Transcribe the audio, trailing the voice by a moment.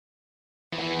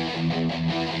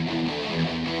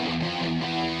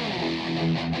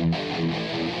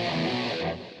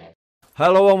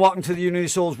Hello and welcome to the Unity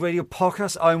Souls Radio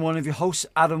Podcast. I'm one of your hosts,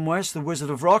 Adam West, the Wizard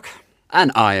of Rock.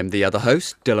 And I am the other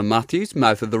host, Dylan Matthews,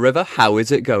 Mouth of the River. How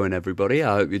is it going, everybody?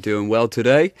 I hope you're doing well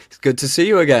today. It's good to see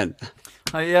you again.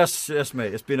 Yes,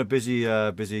 mate. It's been a busy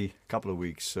couple of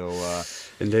weeks. So,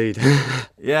 indeed.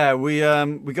 Yeah, we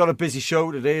got a busy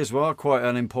show today as well. Quite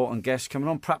an important guest coming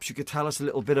on. Perhaps you could tell us a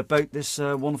little bit about this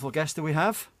wonderful guest that we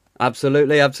have.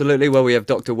 Absolutely. Well, we have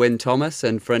Dr. Wyn Thomas,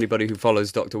 and for anybody who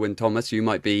follows Dr. Wyn Thomas, you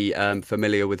might be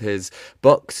familiar with his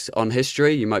books on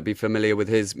history. You might be familiar with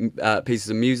his pieces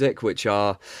of music, which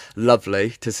are lovely,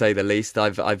 to say the least.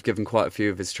 I've given quite a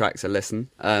few of his tracks a listen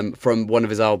from one of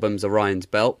his albums, Orion's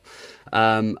Belt.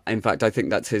 In fact, I think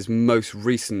that's his most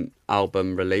recent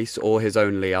album release, or his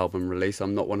only album release.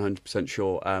 I'm not 100%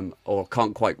 sure, or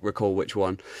can't quite recall which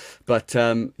one. But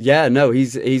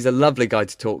he's a lovely guy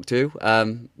to talk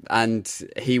to. And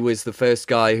he was the first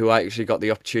guy who I actually got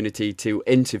the opportunity to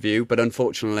interview. But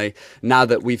unfortunately, now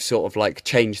that we've sort of like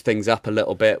changed things up a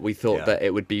little bit, we thought that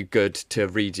it would be good to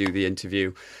redo the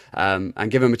interview and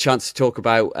give him a chance to talk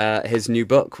about his new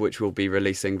book, which we'll be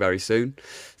releasing very soon.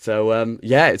 So,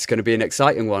 it's going to be an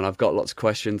exciting one. I've got lots of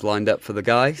questions lined up for the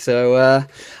guy. So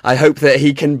I hope that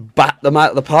he can bat them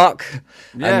out of the park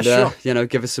and, sure.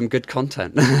 Give us some good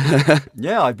content.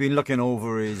 Yeah, I've been looking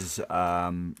over his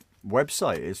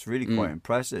website. It's really quite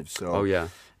impressive. So,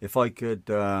 if I could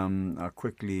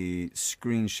quickly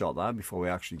screenshot that before we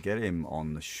actually get him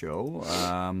on the show.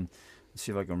 Let's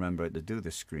see if I can remember how to do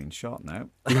this screenshot now.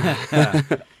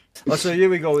 So here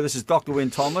we go. This is Dr. Wyn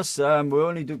Thomas. We're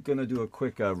only going to do a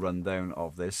quick rundown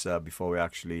of this before we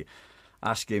actually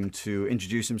ask him to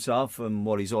introduce himself and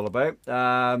what he's all about.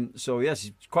 Yes,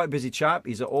 he's quite a busy chap.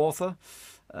 He's an author.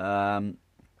 Like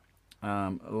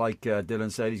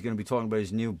Dylan said, he's going to be talking about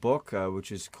his new book,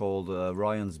 which is called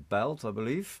Orion's Belt, I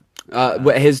believe.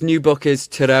 His new book is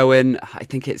Tyrowyn, I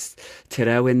think it's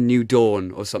Tyrowyn New Dawn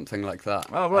or something like that.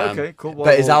 Oh, right, okay, cool.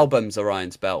 But his album's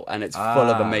Orion's Belt, and it's full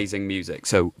of amazing music,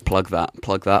 so plug that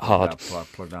hard. Yeah,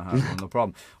 plug that hard, no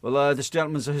problem. Well, this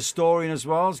gentleman's a historian as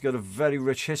well. He's got a very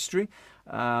rich history.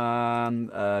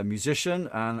 Musician,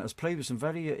 and has played with some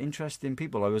very interesting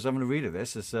people. I was having a read of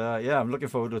this. I'm looking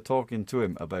forward to talking to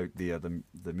him about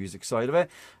the music side of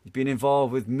it. He's been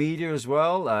involved with media as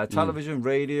well, television,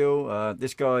 radio.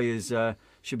 This guy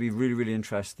should be really, really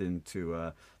interesting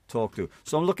to talk to.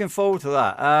 So I'm looking forward to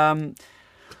that.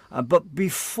 But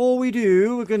before we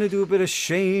do, we're going to do a bit of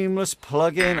shameless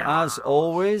plugging as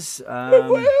always.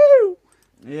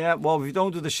 Yeah, well, if you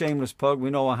don't do the shameless plug, we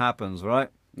know what happens, right?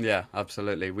 Yeah,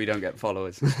 absolutely. We don't get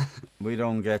followers. We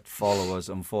don't get followers,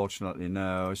 unfortunately,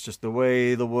 no. It's just the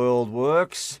way the world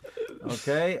works.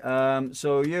 Okay,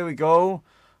 so here we go.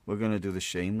 We're going to do the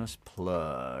shameless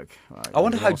plug. Right, I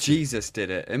wonder how Jesus did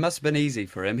it. It must have been easy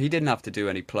for him. He didn't have to do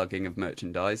any plugging of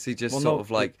merchandise. He just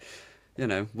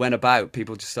went about.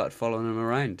 People just started following him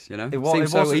around, It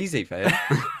seems so easy for him.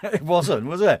 It wasn't,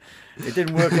 was it? It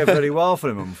didn't work out very well for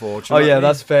him, unfortunately. Oh yeah,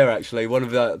 that's fair actually. One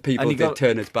of the people did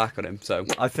turn his back on him, so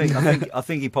I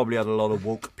think he probably had a lot of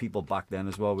woke people back then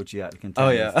as well, which he had to contend. Oh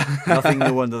yeah. Nothing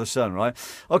new under the sun, right?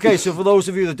 Okay, so for those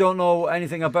of you that don't know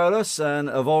anything about us and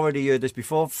have already heard this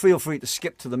before, feel free to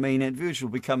skip to the main interview, which will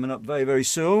be coming up very, very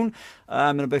soon.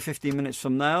 In about 15 minutes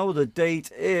from now. The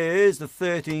date is the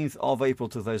 13th of April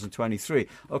 2023.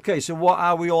 Okay, so what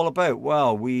are we all about?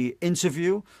 Well, we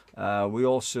interview. We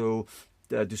also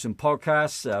do some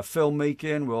podcasts,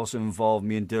 filmmaking. We also involve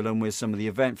me and Dylan with some of the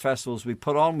event festivals we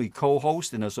put on. We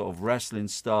co-host in a sort of wrestling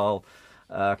style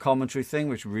commentary thing,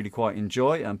 which we really quite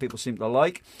enjoy and people seem to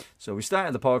like. So we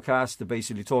started the podcast to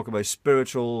basically talk about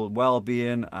spiritual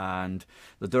well-being and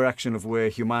the direction of where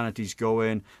humanity's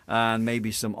going and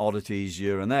maybe some oddities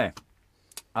here and there.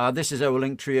 This is our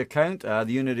Linktree account, the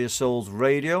Unity of Souls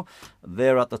Radio.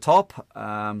 They're at the top.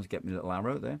 Get me a little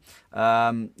arrow there.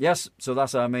 Yes, so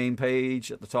that's our main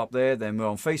page at the top there. Then we're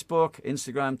on Facebook,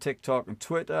 Instagram, TikTok, and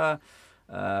Twitter.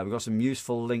 We've got some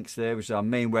useful links there, which is our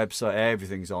main website.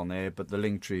 Everything's on there, but the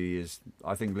Linktree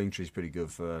I think Linktree is pretty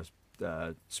good for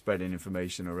spreading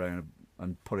information around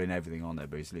and putting everything on there,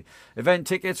 basically. Event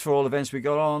tickets for all events we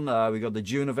got on. We got the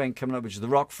June event coming up, which is the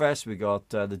Rock Fest. We got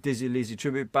the Dizzy Lizzy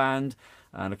Tribute Band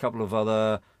and a couple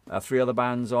of three other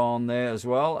bands on there as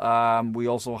well. We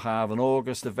also have an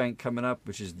August event coming up,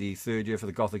 which is the third year for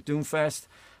the Gothic Doom Fest.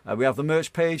 We have the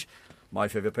merch page, my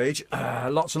favourite page.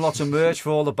 Lots and lots of merch for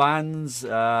all the bands,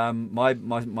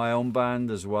 my own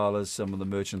band, as well as some of the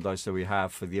merchandise that we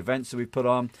have for the events that we put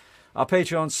on. Our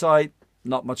Patreon site,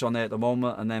 not much on there at the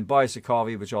moment. And then buy us a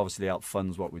coffee, which obviously helps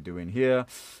funds what we're doing here.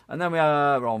 And then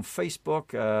we're on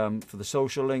Facebook for the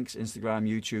social links, Instagram,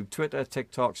 YouTube, Twitter,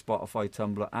 TikTok, Spotify,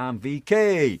 Tumblr, and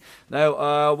VK.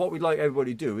 Now, what we'd like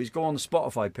everybody to do is go on the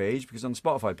Spotify page, because on the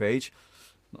Spotify page,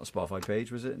 not a Spotify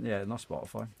page, was it? Yeah, not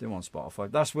Spotify. Didn't want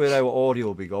Spotify. That's where our audio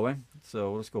will be going.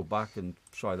 So let's go back and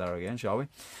try that again, shall we?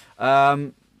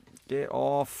 Get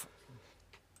off.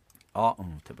 Oh,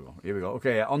 typical. Here we go.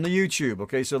 Okay, on the YouTube.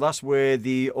 Okay, so that's where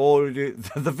the audio,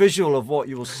 the visual of what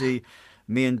you will see.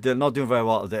 Me and Dylan, not doing very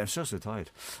well today. I'm so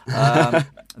tired. The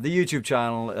YouTube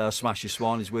channel, Smashy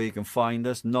Swan, is where you can find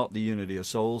us. Not the Unity of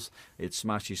Souls. It's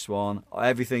Smashy Swan.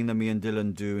 Everything that me and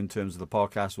Dylan do in terms of the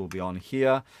podcast will be on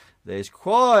here. There's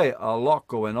quite a lot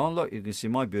going on. Look, you can see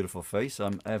my beautiful face.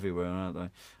 I'm everywhere,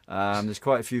 aren't I? There's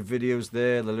quite a few videos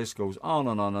there. The list goes on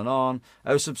and on and on.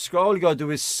 Subscribe. All you got to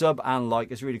do is sub and like.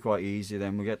 It's really quite easy.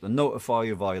 Then we get to notify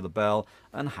you via the bell.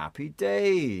 And happy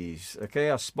days. Okay,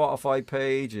 our Spotify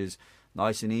page is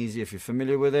nice and easy if you're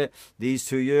familiar with it. These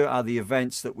two here are the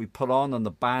events that we put on and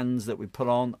the bands that we put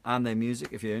on and their music,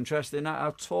 if you're interested in that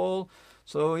at all.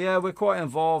 So, yeah, we're quite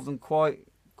involved and quite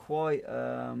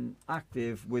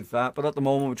active with that, but at the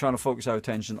moment we're trying to focus our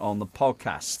attention on the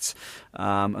podcasts,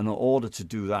 and in order to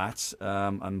do that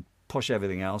and push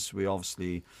everything else, we have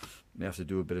to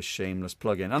do a bit of shameless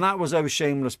plugging, and that was our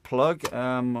shameless plug.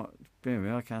 I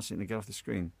can't seem to get off the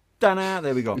screen.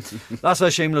 There we go. That's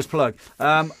our shameless plug.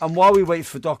 And while we wait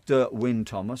for Dr. Wyn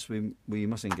Thomas, we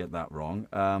mustn't get that wrong.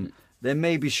 There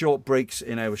may be short breaks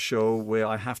in our show where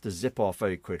I have to zip off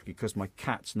very quickly because my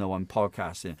cats know I'm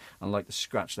podcasting and like to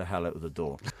scratch the hell out of the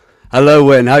door. Hello,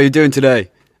 Wyn. How are you doing today?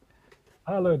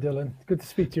 Hello, Dylan. Good to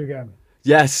speak to you again.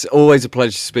 Yes, always a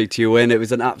pleasure to speak to you, Wyn. It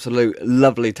was an absolute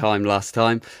lovely time last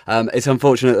time. It's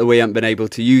unfortunate that we haven't been able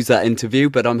to use that interview,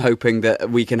 but I'm hoping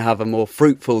that we can have a more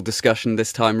fruitful discussion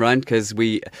this time round, because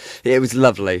it was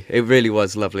lovely. It really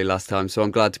was lovely last time, so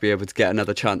I'm glad to be able to get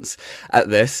another chance at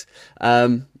this.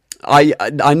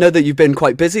 I know that you've been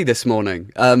quite busy this morning.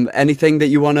 Anything that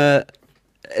you want to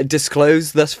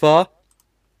disclose thus far?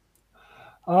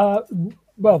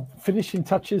 Well, finishing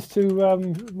touches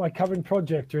to my current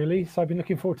project, really. So I've been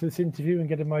looking forward to this interview and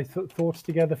getting my thoughts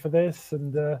together for this.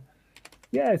 And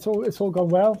yeah, it's all gone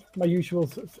well. My usual,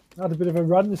 had a bit of a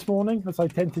run this morning, as I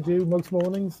tend to do most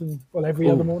mornings, and well, every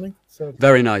other morning. So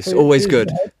very nice, always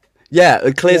good. Yeah,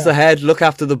 it clears the head, look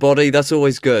after the body, that's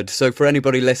always good. So for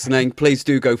anybody listening, please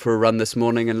do go for a run this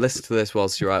morning and listen to this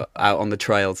whilst you're out on the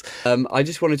trails. I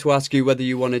just wanted to ask you whether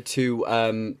you wanted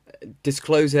to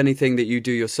disclose anything that you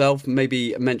do yourself,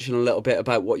 maybe mention a little bit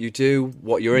about what you do,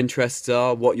 what your interests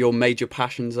are, what your major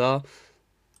passions are.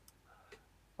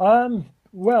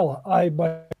 Well,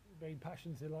 my main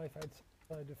passions in life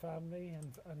outside of family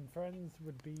and friends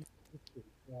would be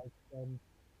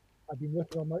I've been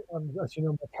working on, as you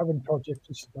know, my current project,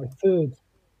 which is my third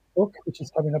book, which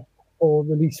is coming up for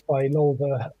release by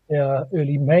Lolva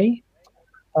early May.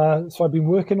 So I've been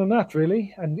working on that,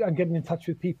 really, and getting in touch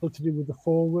with people to do with the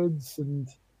forwards, and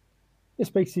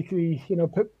just basically,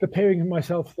 preparing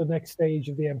myself for the next stage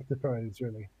of the enterprise,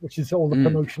 really, which is all the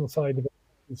promotional side of it,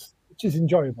 which is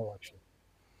enjoyable, actually.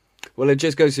 Well, it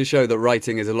just goes to show that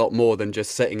writing is a lot more than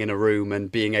just sitting in a room and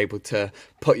being able to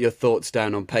put your thoughts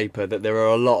down on paper, that there are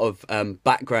a lot of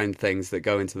background things that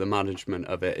go into the management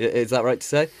of it. Is that right to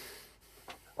say?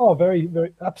 Oh, very,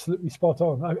 very, absolutely spot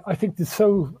on. I think there's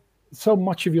so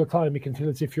much of your time it can feel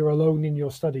as if you're alone in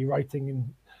your study writing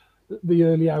in the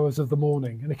early hours of the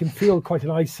morning. And it can feel quite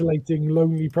an isolating,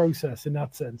 lonely process in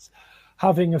that sense,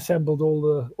 having assembled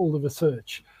all the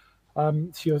research.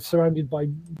 So you're surrounded by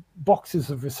boxes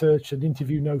of research and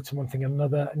interview notes and one thing and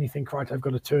another, and you think, right, I've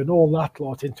got to turn all that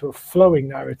lot into a flowing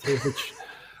narrative, which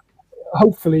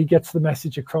hopefully gets the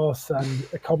message across and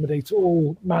accommodates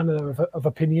all manner of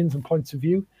opinions and points of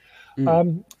view.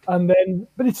 And then,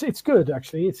 but it's good,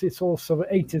 actually. It's also an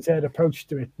A to Z approach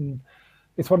to it, and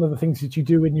it's one of the things that you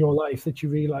do in your life that you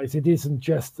realize it isn't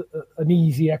just an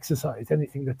easy exercise.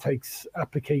 Anything that takes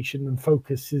application and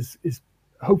focus is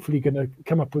hopefully going to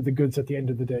come up with the goods at the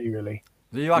end of the day, really.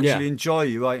 Do you actually enjoy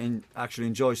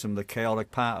some of the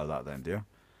chaotic part of that then, do you?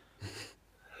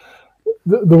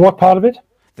 The what part of it?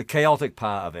 The chaotic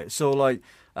part of it. So like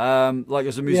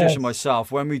as a musician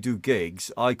myself, when we do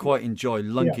gigs, I quite enjoy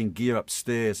lunking gear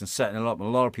upstairs and setting it up. And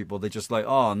a lot of people, they're just like,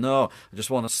 oh no, I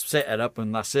just want to set it up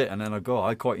and that's it. And then I go.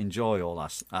 I quite enjoy all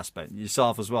that aspect.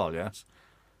 Yourself as well, yes?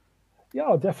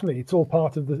 Yeah, definitely. It's all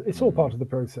part of the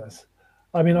process.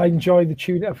 I mean, I enjoy the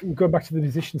tune. Going back to the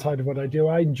musician side of what I do,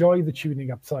 I enjoy the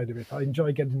tuning up side of it. I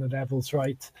enjoy getting the levels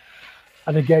right,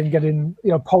 and again,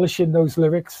 polishing those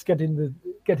lyrics, getting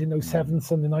getting those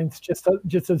sevenths and the ninths just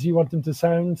as you want them to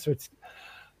sound. So it's,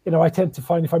 I tend to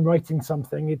find if I'm writing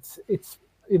something, it's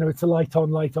it's a light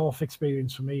on, light off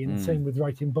experience for me. And same with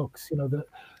writing books. That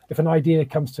if an idea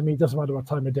comes to me, it doesn't matter what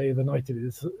time of day or the night it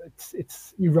is.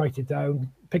 It's you write it down,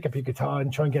 pick up your guitar,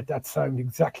 and try and get that sound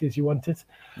exactly as you want it.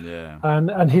 Yeah.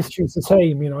 And history is the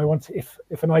same. I want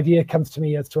if an idea comes to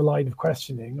me as to a line of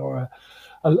questioning or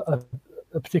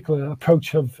a particular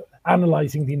approach of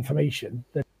analyzing the information,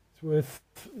 that it's worth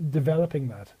developing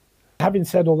that. Having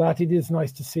said all that, it is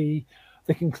nice to see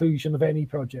the conclusion of any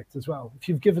project as well. If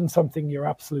you've given something your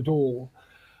absolute all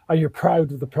and you're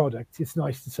proud of the product, it's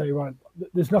nice to say, right,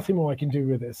 there's nothing more I can do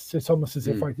with this. It's almost as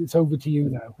if, right, it's over to you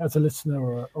now as a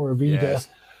listener or a reader. Yes.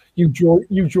 You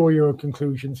draw your own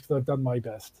conclusions because I've done my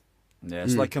best. Yeah,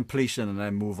 it's like completion and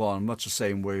then move on. Much the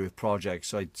same way with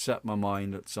projects. I set my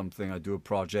mind at something, I do a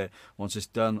project. Once it's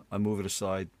done, I move it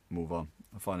aside, move on.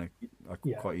 I find it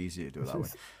quite easy to do it that way.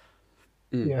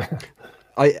 Yeah.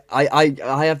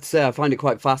 I have to say I find it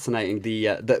quite fascinating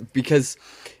because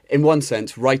in one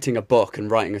sense writing a book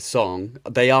and writing a song,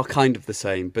 they are kind of the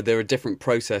same, but there are different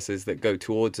processes that go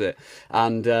towards it,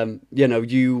 and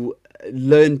you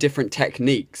learn different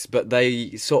techniques, but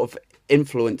they sort of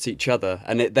influence each other,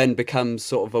 and it then becomes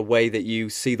sort of a way that you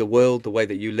see the world, the way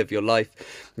that you live your life.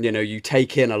 You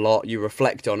take in a lot, you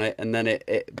reflect on it, and then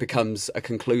it becomes a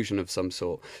conclusion of some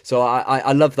sort. So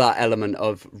I love that element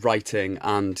of writing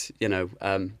and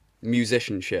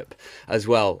musicianship as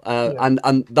well.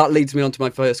 And that leads me on to my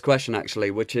first question,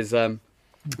 actually, which is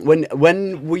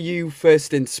when were you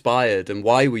first inspired, and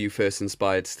why were you first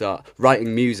inspired to start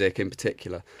writing music in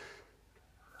particular?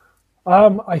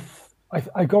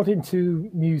 I got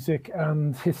into music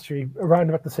and history around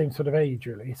about the same sort of age,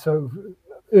 really. So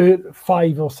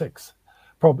 5 or 6,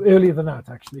 probably earlier than that,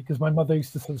 actually, because my mother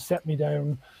used to sort of set me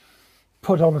down,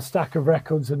 put on a stack of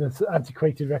records in an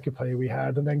antiquated record player we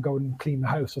had, and then go and clean the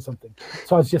house or something.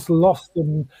 So I was just lost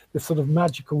in this sort of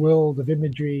magical world of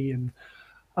imagery, and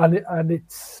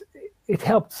it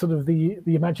helped sort of the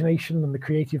imagination and the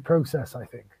creative process, I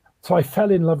think. So I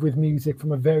fell in love with music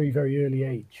from a very, very early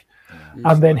age.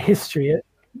 And then history,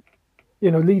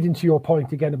 leading to your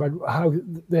point again about how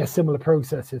they're similar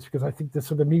processes, because I think the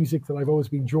sort of music that I've always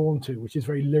been drawn to, which is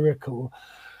very lyrical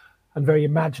and very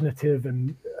imaginative,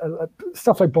 and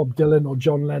stuff like Bob Dylan or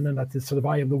John Lennon at this sort of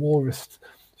I Am the Walrus,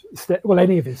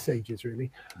 any of his stages really.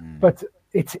 But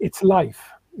it's life.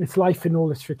 It's life in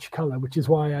all its rich colour, which is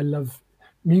why I love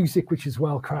music which is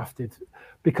well crafted,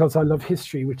 because I love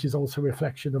history, which is also a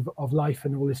reflection of life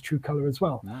and all its true colour as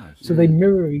well. Nice. So they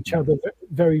mirror each other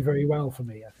very, very well for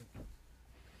me, I think.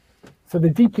 So the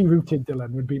deeply rooted,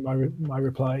 Dylan, would be my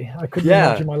reply. I couldn't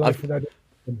imagine my life without it.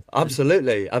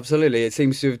 Absolutely. It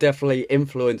seems to have definitely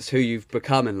influenced who you've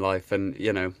become in life, and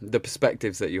the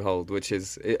perspectives that you hold, which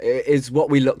is what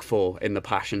we look for in the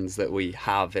passions that we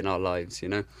have in our lives.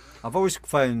 I've always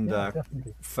found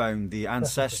the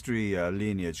ancestry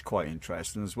lineage quite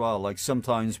interesting as well. Like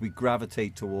sometimes we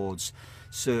gravitate towards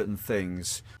certain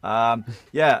things. And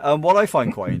what I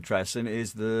find quite interesting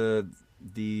is the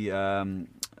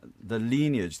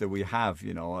lineage that we have.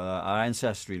 Our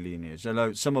ancestry lineage. I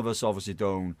know some of us obviously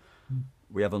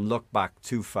we haven't looked back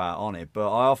too far on it, but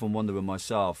I often wonder with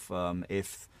myself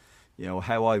if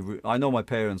how I know my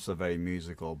parents are very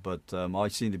musical, but I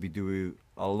seem to be doing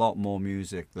a lot more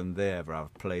music than they ever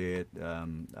have. Play it,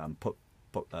 put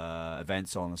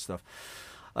events on and stuff.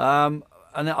 And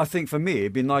I think for me,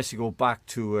 it'd be nice to go back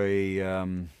to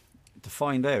to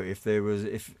find out if there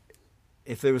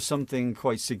was something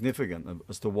quite significant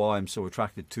as to why I'm so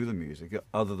attracted to the music,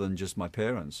 other than just my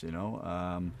parents.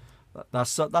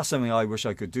 That's something I wish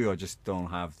I could do. I just don't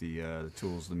have the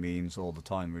tools, the means, all the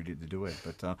time really to do it.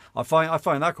 But I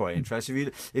find that quite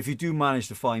interesting. If you do manage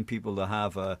to find people that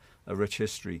have a rich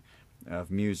history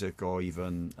of music, or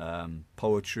even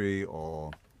poetry,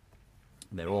 or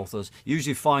their authors, you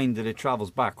usually find that it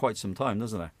travels back quite some time,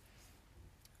 doesn't it?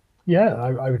 Yeah,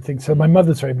 I would think so. My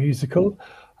mother's very musical.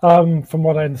 From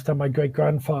what I understand, my great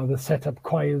grandfather set up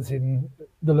choirs in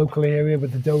the local area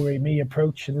with the do re mi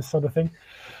approach and this sort of thing.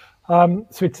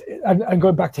 So it's and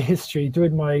going back to history,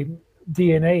 doing my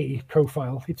DNA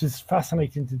profile, it was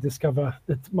fascinating to discover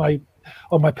that my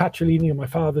patrilineal on my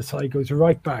father's side goes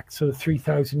right back, sort of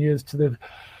 3,000 years to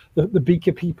the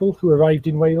Beaker people who arrived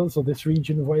in Wales, or this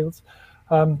region of Wales.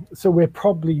 So we're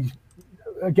probably,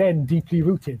 again, deeply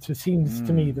rooted. So it seems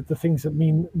to me that the things that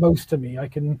mean most to me,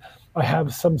 I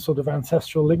have some sort of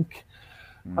ancestral link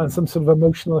and some sort of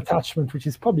emotional attachment, which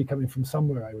is probably coming from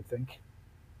somewhere, I would think.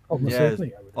 Almost Yeah,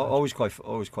 certainly, I would imagine.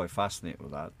 always quite fascinated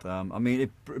with that. I mean,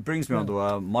 it brings me on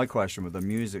to my question with the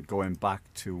music, going back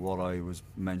to what I was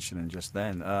mentioning just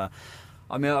then.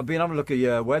 I mean, I've been having a look at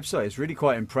your website. It's really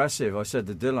quite impressive. I said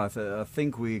to Dylan, I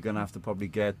think we're going to have to probably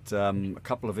get a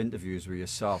couple of interviews with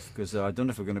yourself, because I don't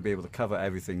know if we're going to be able to cover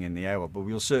everything in the hour, but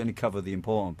we'll certainly cover the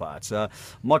important parts.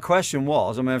 My question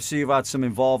was, I mean, I see you've had some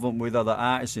involvement with other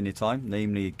artists in your time,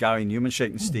 namely Gary Newman,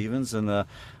 Shakin' Stevens, and a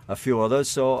few others.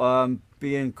 So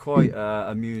being quite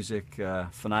a music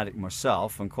fanatic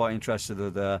myself, I'm quite interested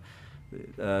to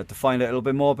find out a little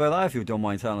bit more about that, if you don't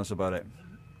mind telling us about it.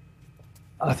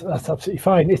 That's absolutely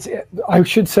fine. I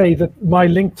should say that my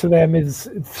link to them is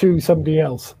through somebody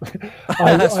else.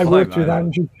 I worked with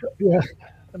Andrew. Yeah,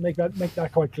 make that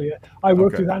quite clear. I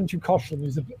worked with Andrew Coshlin,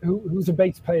 who's a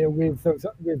bass player with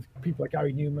people like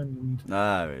Gary Newman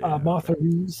and Martha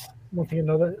Reeves, one thing or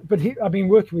another. But I've been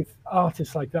working with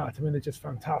artists like that. I mean, they're just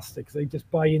fantastic. They just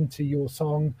buy into your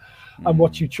song and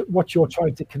what you're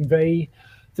trying to convey.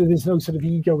 So there's no sort of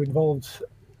ego involved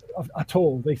at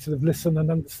all. They sort of listen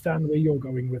and understand where you're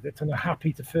going with it, and are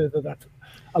happy to further that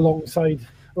alongside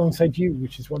you,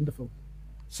 which is wonderful.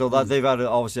 So that they've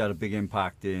obviously had a big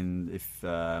impact with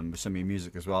some of your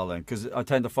music as well, then, because I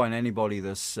tend to find anybody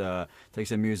that takes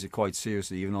their music quite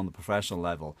seriously, even on the professional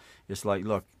level, it's like,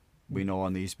 look, we know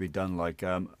what needs to be done. Like,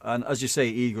 and as you say,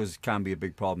 egos can be a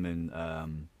big problem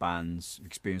in bands.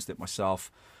 Experienced it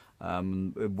myself.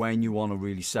 When you want to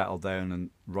really settle down and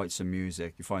write some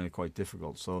music, you find it quite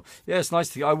difficult. So yeah, it's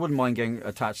nice I wouldn't mind getting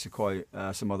attached to quite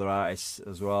some other artists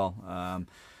as well.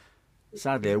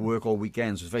 Sadly, I work all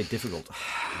weekends. It's very difficult.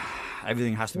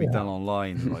 Everything has to be done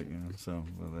online, like, so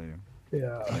well, there you go.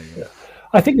 Yeah.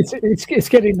 I think it's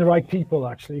getting the right people,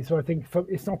 actually. So I think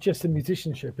it's not just the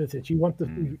musicianship, is it? You want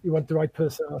the right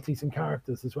personalities and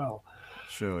characters as well.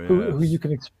 Sure. Yeah. Who you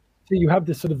can. So you have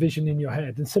this sort of vision in your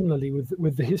head, and similarly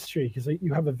with the history, because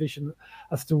you have a vision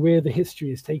as to where the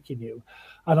history is taking you.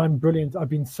 And I'm brilliant. I've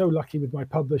been so lucky with my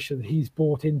publisher that he's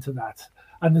bought into that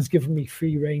and has given me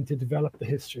free rein to develop the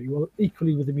history. Well,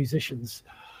 equally with the musicians,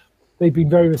 they've been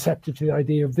very receptive to the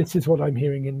idea of, this is what I'm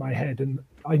hearing in my head, and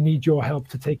I need your help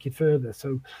to take it further.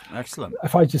 So excellent.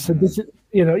 If I just said, this is,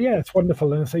 it's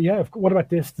wonderful, and I say, yeah, what about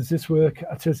this? Does this work?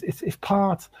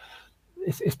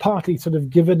 It's partly sort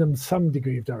of given them some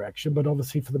degree of direction, but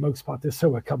obviously for the most part they're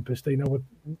so accomplished, they know what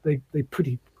they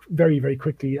pretty very, very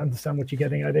quickly understand what you're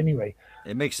getting at anyway.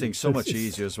 It makes things so much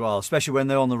easier as well, especially when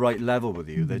they're on the right level with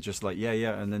you. They're just like,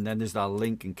 yeah, and then there's that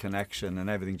link and connection, and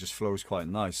everything just flows quite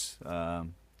nice.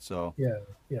 So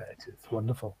it's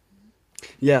wonderful.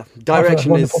 Yeah,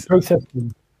 direction is process.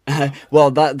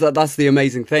 Well, that's the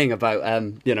amazing thing about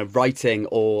writing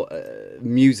or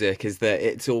music, is that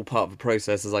it's all part of a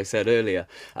process, as I said earlier.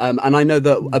 And I know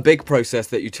that a big process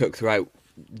that you took throughout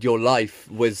your life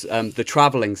was the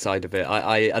traveling side of it.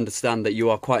 I understand that you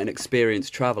are quite an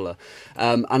experienced traveler,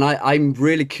 and I'm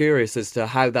really curious as to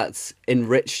how that's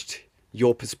enriched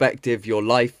your perspective, your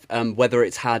life, whether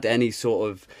it's had any sort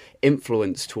of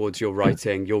influence towards your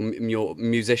writing, your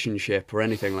musicianship, or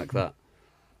anything like that.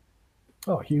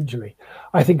 Oh, hugely.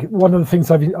 I think one of the things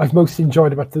I've most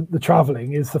enjoyed about the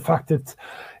traveling is the fact that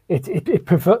it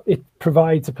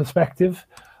provides a perspective.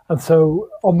 And so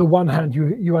on the one hand,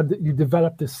 you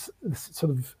develop this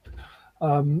sort of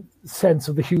sense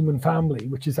of the human family,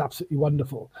 which is absolutely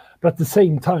wonderful. But at the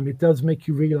same time, it does make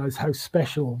you realize how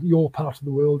special your part of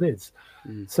the world is.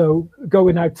 So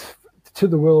going out to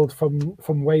the world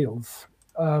from Wales,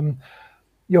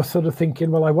 you're sort of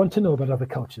thinking, well, I want to know about other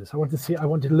cultures. I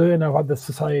want to learn how other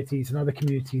societies and other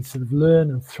communities sort of learn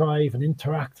and thrive and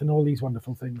interact and all these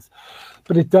wonderful things.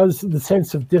 But the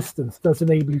sense of distance does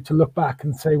enable you to look back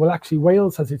and say, well, actually,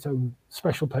 Wales has its own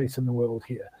special place in the world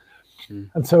here.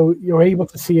 And so you're able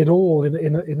to see it all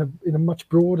in a much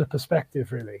broader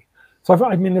perspective, really. So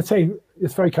let's say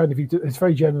it's very kind of you. It's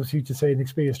very generous of you to say an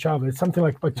experienced traveler. It's something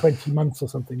like about 20 months or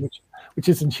something, which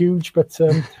isn't huge, but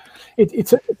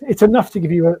it's enough to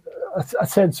give you a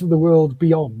sense of the world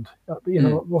beyond.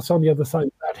 What's on the other side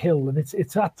of that hill, and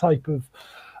it's that type of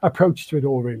approach to it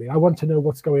all. Really, I want to know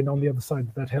what's going on the other side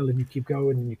of that hill, and you keep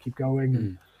going and you keep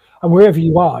going, and wherever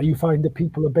you are, you find that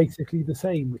people are basically the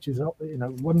same, which is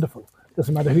wonderful.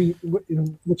 Doesn't matter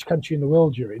in which country in the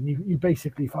world you're in, you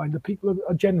basically find that people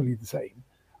are generally the same,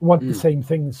 want the same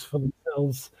things for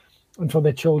themselves and for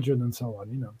their children and so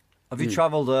on. Have you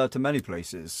travelled to many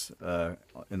places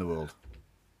in the world?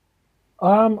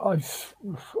 I went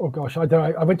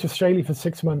to Australia for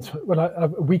 6 months a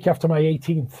week after my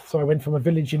 18th. So I went from a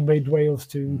village in Mid Wales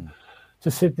to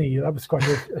Sydney. That was quite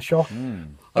a shock.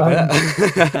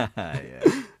 Yeah.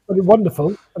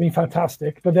 wonderful. I mean,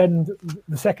 fantastic. But then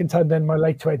the second time, then my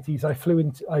late 20s,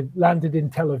 I landed in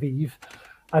Tel Aviv,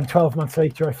 and 12 months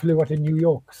later, I flew out in New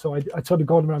York. So I'd sort of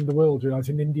gone around the world. I was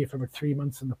in India for about 3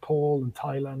 months, in Nepal and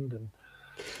Thailand and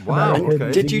wow. America,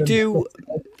 Okay.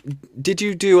 Did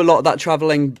you do a lot of that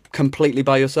traveling completely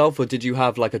by yourself, or did you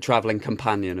have like a traveling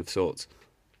companion of sorts?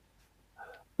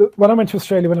 When I went to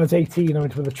Australia when I was 18, I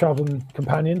went with a traveling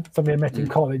companion, somebody I met in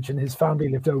college, and his family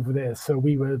lived over there. So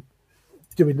we were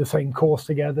doing the same course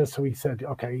together. So he said,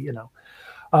 okay,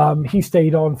 he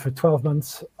stayed on for 12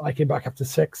 months. I came back after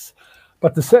 6.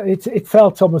 But it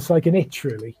felt almost like an itch,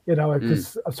 really.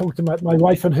 Because I was talking to my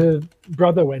wife and her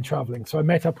brother went traveling. So I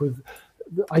met up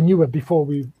I knew her before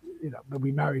we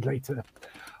married later.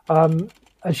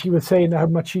 And she was saying how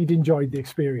much she'd enjoyed the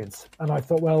experience. And I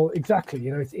thought, well,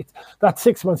 exactly. That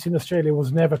 6 months in Australia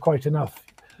was never quite enough.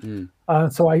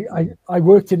 So I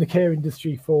worked in the care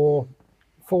industry for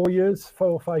 4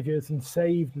 or 5 years, and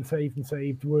saved,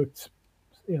 worked,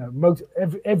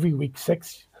 every week,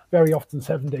 6, very often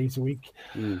 7 days a week.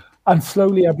 And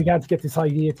slowly I began to get this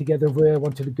idea together of where I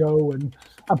wanted to go. And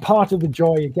part of the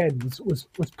joy, again, was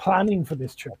planning for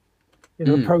this trip,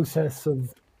 process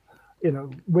of,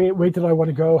 where did I want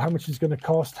to go, how much it's going to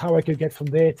cost, how I could get from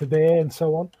there to there, and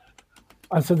so on.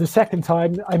 And so the second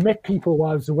time, I met people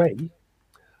while I was away.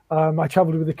 I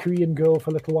traveled with a Korean girl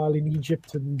for a little while in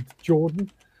Egypt and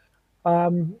Jordan.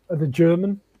 The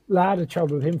German lad, I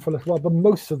traveled with him for a little while, but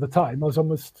most of the time I was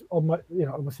almost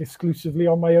exclusively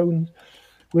on my own,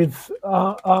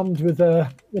 armed with the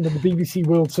BBC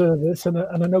World Service and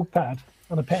a notepad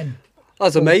and a pen.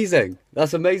 That's amazing.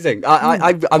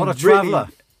 I'm What a traveller.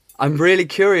 I'm really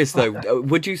curious, though.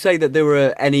 Would you say that there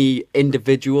were any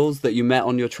individuals that you met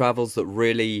on your travels that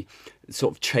really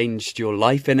sort of changed your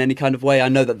life in any kind of way? I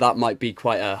know that might be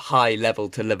quite a high level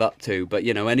to live up to, but,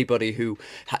 anybody who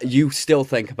you still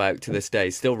think about to this day,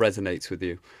 still resonates with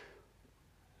you?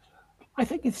 I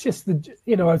think it's just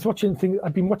I was watching things.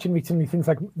 I've been watching recently things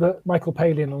like the Michael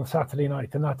Palin on a Saturday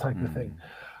night and that type of thing.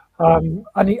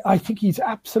 I think he's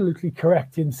absolutely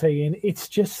correct in saying it's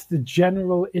just the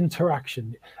general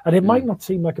interaction. And it might not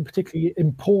seem like a particularly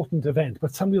important event,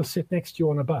 but somebody will sit next to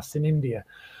you on a bus in India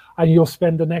and you'll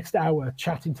spend the next hour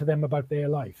chatting to them about their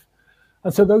life.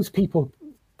 And so those people,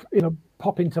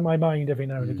 pop into my mind every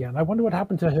now and again. I wonder what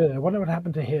happened to her. I wonder what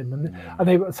happened to him.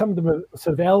 And some of them are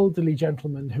sort of elderly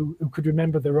gentlemen who could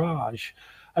remember the Raj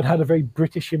and had a very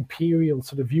British imperial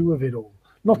sort of view of it all.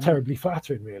 Not terribly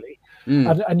flattering, really.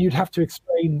 And you'd have to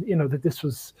explain, that this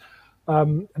was,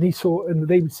 and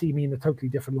they would see me in a totally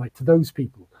different light to those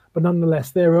people. But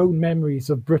nonetheless, their own memories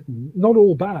of Britain, not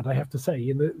all bad, I have to say.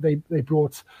 And they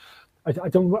brought, I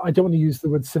don't want to use the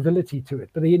word civility to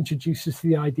it, but they introduced us to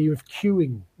the idea of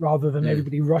queuing rather than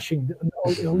everybody rushing,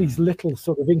 all these little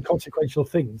sort of inconsequential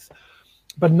things.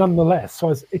 But nonetheless,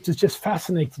 it was just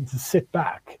fascinating to sit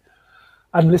back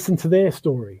and listen to their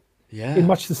story. Yeah. In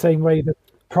much the same way that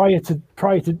prior to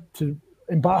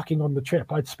embarking on the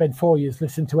trip, I'd spent 4 years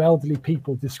listening to elderly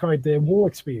people describe their war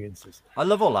experiences. I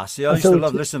love all that. See, I used to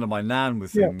love listening to my nan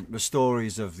with him, the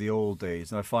stories of the old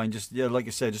days. And I find like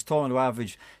you said, just talking to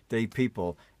average day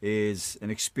people is an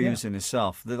experience in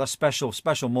itself. They're special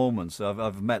moments.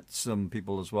 I've met some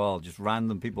people as well, just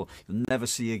random people you'll never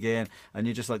see again. And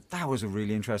you're just like, that was a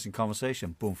really interesting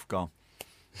conversation. Boom, gone.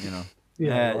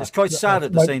 It's quite sad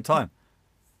at the same time.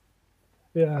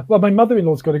 Yeah, well, my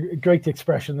mother-in-law's got a great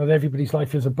expression that everybody's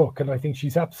life is a book, and I think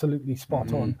she's absolutely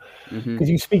spot on. Because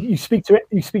you speak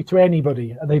to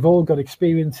anybody, and they've all got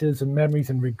experiences and memories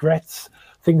and regrets,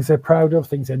 things they're proud of,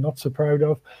 things they're not so proud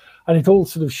of, and it all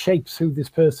sort of shapes who this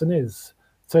person is.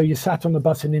 So you sat on the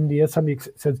bus in India, somebody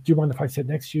said, "Do you mind if I sit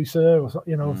next to you, sir?" Or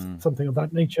something of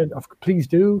that nature. Please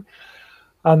do.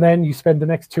 And then you spend the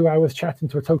next 2 hours chatting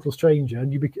to a total stranger,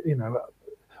 and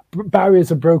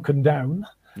barriers are broken down.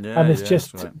 Yeah, and it's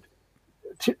just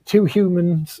two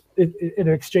humans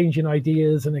exchanging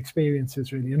ideas and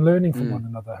experiences, really, and learning from one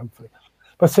another, hopefully.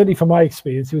 But certainly from my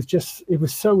experience, it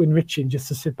was so enriching just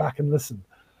to sit back and listen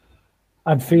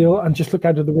and feel and just look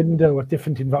out of the window at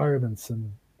different environments.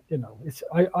 And,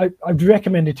 I'd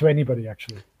recommend it to anybody,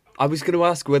 actually. I was going to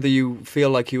ask whether you feel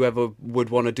like you ever would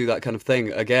want to do that kind of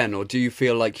thing again, or do you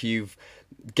feel like you've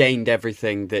gained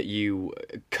everything that you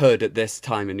could at this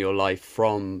time in your life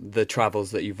from the travels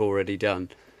that you've already done?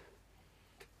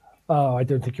 Oh, I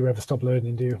don't think you ever stop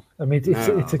learning, do you? I mean,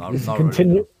 it's a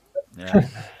continual,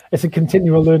 it's a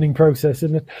continual learning process,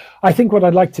 and I think what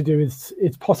I'd like to do is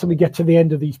possibly get to the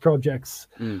end of these projects,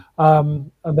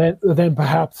 and then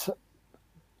perhaps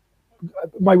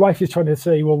my wife is trying to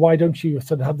say, well, why don't you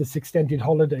sort of have this extended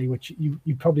holiday, which you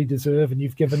probably deserve, and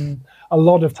you've given a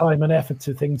lot of time and effort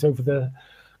to things over the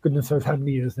goodness knows how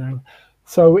many years now.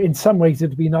 So in some ways,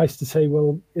 it'd be nice to say,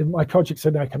 well, my projects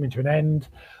are now coming to an end,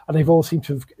 and they've all seemed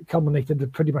to have culminated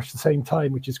at pretty much the same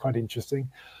time, which is quite interesting.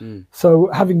 So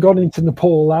having gone into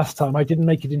Nepal last time, I didn't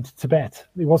make it into Tibet.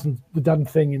 It wasn't the done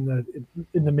thing in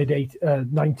the mid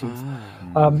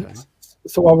 90s.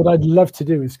 So what I'd love to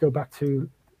do is go back to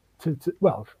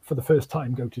well, for the first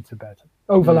time, go to Tibet,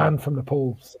 overland from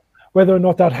Nepal. Whether or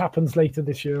not that happens later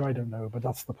this year, I don't know, but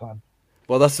that's the plan.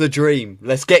 Well, that's the dream.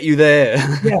 Let's get you there.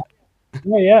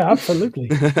 Yeah, absolutely.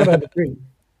 That's what I'd agree.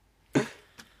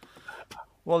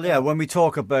 Well, yeah, when we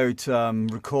talk about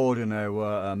recording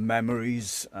our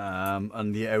memories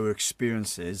and our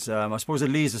experiences, I suppose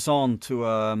it leads us on to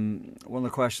one of the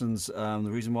questions, the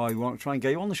reason why we want to try and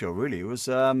get you on the show, really, was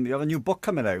you have a new book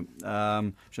coming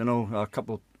out, which I know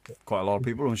quite a lot of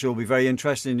people I'm sure will be very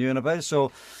interested in hearing about.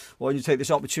 So why don't you take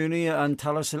this opportunity and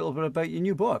tell us a little bit about your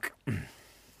new book?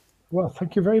 Well,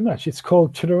 thank you very much. It's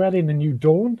called Tirarin, A New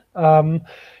Dawn.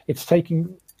 It's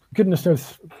taking, goodness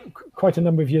knows, quite a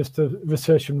number of years to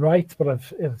research and write, but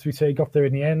as we say, got there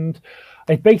in the end.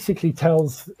 It basically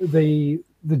tells the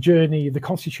journey, the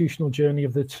constitutional journey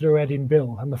of the Tirarin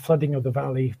Bill and the flooding of the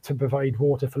valley to provide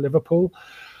water for Liverpool.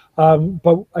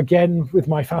 But again, with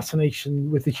my fascination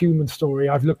with the human story,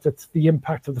 I've looked at the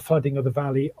impact of the flooding of the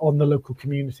valley on the local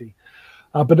community.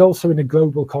 But also in a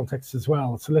global context as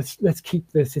well. So let's keep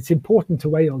this. It's important to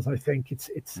Wales, I think. It's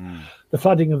the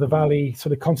flooding of the valley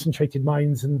sort of concentrated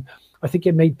minds, and I think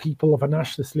it made people of a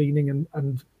nationalist leaning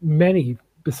and many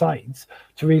besides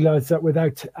to realise that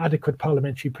without adequate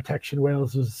parliamentary protection,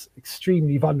 Wales was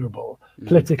extremely vulnerable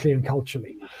politically and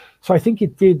culturally. So I think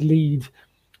it did lead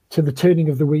to the turning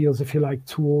of the wheels, if you like,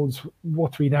 towards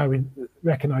what we now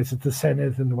recognise as the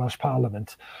Senedd and the Welsh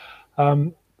Parliament.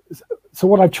 So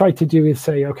what I've tried to do is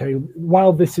say, okay,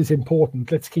 while this is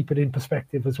important, let's keep it in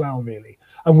perspective as well, really.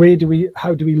 And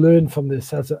how do we learn from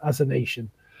this as a nation?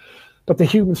 But the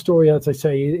human story, as I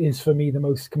say, is for me the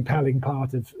most compelling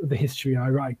part of the history I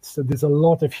write. So there's a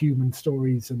lot of human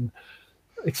stories and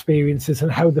experiences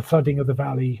and how the flooding of the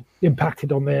valley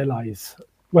impacted on their lives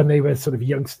when they were sort of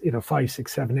young, 5,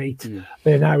 6, 7, 8.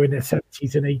 They're now in their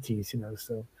 70s and 80s,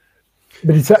 so.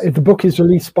 But the book is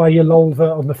released by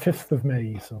Yololva on the 5th of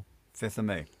May. So 5th of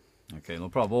May. Okay, no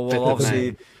problem. Well,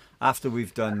 obviously, after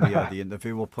we've done the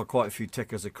interview, we'll put quite a few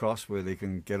tickers across where they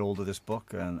can get hold of this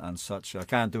book and such. I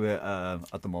can't do it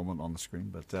at the moment on the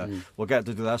screen, but we'll get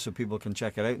to do that so people can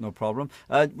check it out, no problem.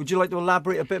 Would you like to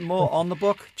elaborate a bit more on the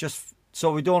book? Just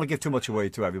so we don't want to give too much away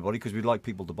to everybody, because we'd like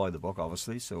people to buy the book,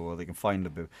 obviously, so they can find a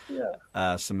bit,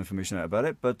 some information out about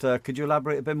it. But could you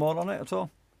elaborate a bit more on it at all?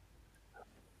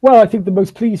 Well, I think the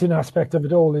most pleasing aspect of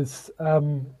it all is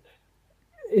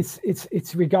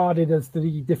it's regarded as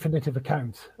the definitive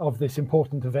account of this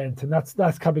important event, and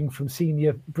that's coming from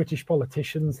senior British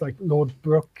politicians like Lord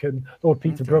Brooke and Lord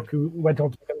Peter Brooke, who went on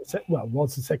to become,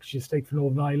 was the Secretary of State for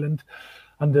Northern Ireland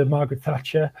under Margaret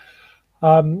Thatcher.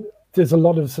 There's a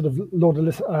lot of sort of Lord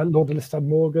Elistan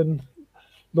Morgan,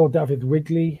 Lord David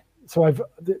Wigley. So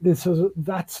there's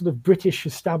that sort of British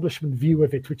establishment view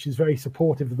of it, which is very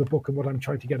supportive of the book and what I'm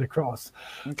trying to get across.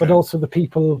 But also the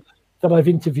people that I've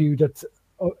interviewed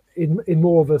in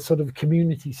more of a sort of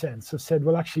community sense have said,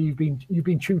 well, actually, you've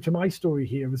been true to my story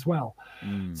here as well.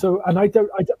 So, and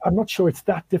I'm not sure it's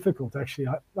that difficult, actually.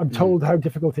 I'm told how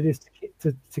difficult it is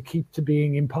to keep to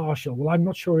being impartial. Well, I'm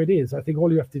not sure it is. I think all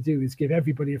you have to do is give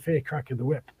everybody a fair crack of the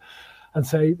whip and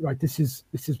say, right, this is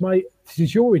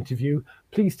your interview.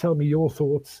 Please tell me your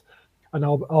thoughts, and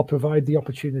I'll provide the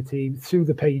opportunity through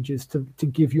the pages to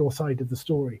give your side of the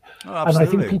story. Oh, and I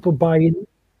think people buy in.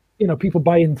 People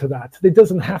buy into that. There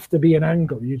doesn't have to be an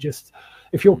angle.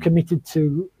 If you're committed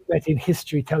to letting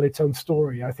history tell its own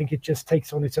story, I think it just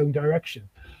takes on its own direction.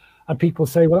 And people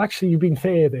say, well, actually, you've been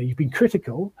fair there. You've been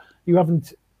critical. You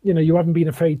haven't been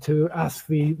afraid to ask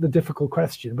the difficult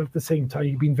question, but at the same time,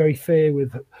 you've been very fair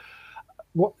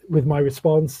with my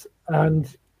response.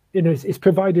 And it's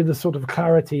provided a sort of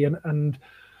clarity and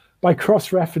by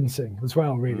cross-referencing as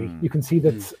well. Really, you can see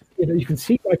that you can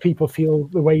see why people feel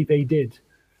the way they did.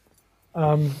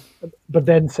 But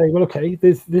then say, well, okay,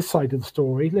 there's this side of the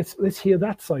story. Let's hear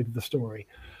that side of the story.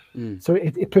 So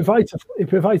it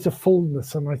provides a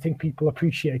fullness, and I think people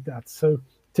appreciate that. So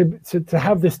to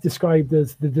have this described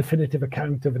as the definitive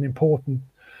account of an important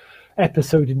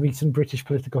episode in recent British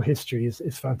political history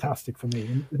is fantastic for me.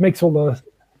 And it makes all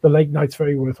the late nights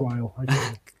very worthwhile.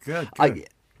 Good.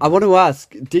 I want to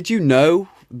ask, did you know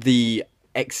the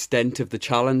extent of the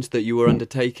challenge that you were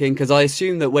undertaking? Because I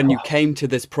assume that when you came to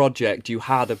this project, you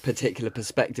had a particular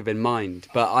perspective in mind.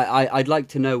 But I'd like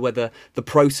to know whether the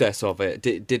process of it,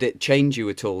 did it change you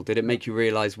at all? Did it make you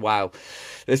realise, wow,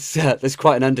 this is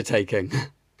quite an undertaking?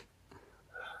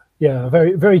 Yeah,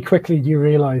 very very quickly you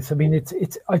realise. I mean,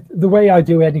 the way I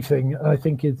do anything. I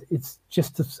think it's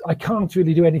just I can't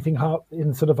really do anything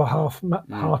in sort of a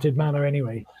half-hearted manner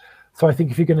anyway. So I think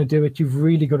if you're going to do it, you've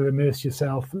really got to immerse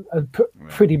yourself and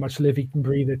pretty much live, eat, and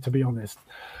breathe it. To be honest,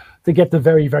 to get the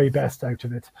very very best out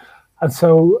of it. And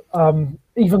so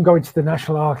even going to the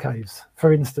National Archives,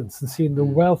 for instance, and seeing the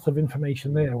wealth of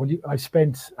information there. Well, I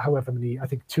spent however many, I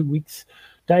think 2 weeks,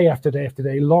 day after day after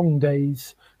day, long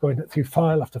days, going through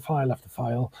file after file after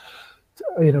file,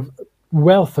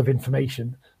 wealth of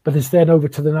information. But it's then over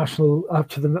to the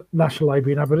National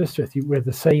Library in Aberystwyth, where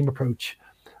the same approach.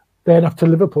 Then up to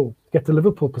Liverpool, get the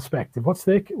Liverpool perspective. What's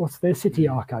their city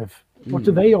archive? What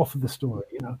do they offer the story?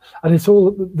 And it's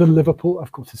all the Liverpool.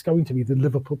 Of course, it's going to be the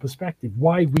Liverpool perspective.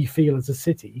 Why we feel as a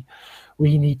city,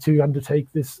 we need to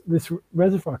undertake this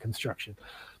reservoir construction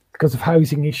because of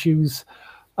housing issues.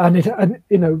 And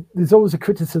there's always a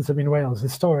criticism in Wales,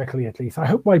 historically at least. I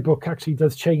hope my book actually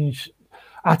does change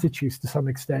attitudes to some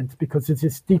extent, because it's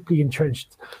this deeply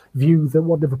entrenched view that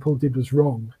what Liverpool did was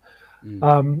wrong.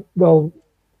 Well,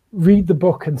 read the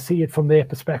book and see it from their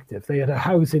perspective. They had a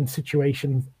housing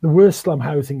situation, the worst slum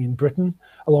housing in Britain,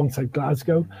 alongside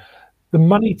Glasgow. The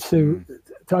money to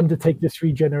undertake this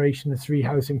regeneration, this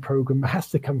rehousing program has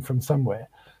to come from somewhere.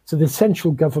 So there's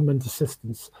central government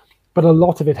assistance, but a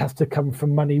lot of it has to come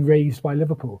from money raised by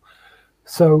Liverpool.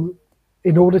 So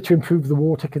in order to improve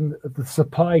the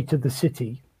supply to the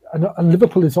city, and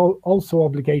Liverpool is also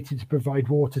obligated to provide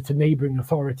water to neighbouring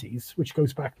authorities, which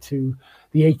goes back to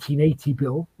the 1880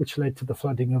 bill, which led to the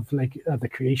flooding of the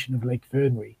creation of Lake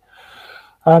Vyrnwy.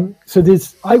 So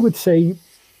there's, I would say,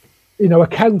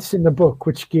 accounts in the book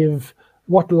which give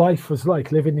what life was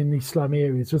like living in these slum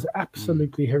areas was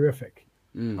absolutely horrific.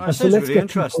 That sounds really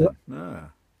interesting.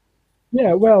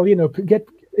 Yeah, well,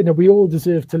 we all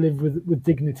deserve to live with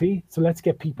dignity. So let's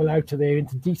get people out of there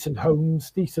into decent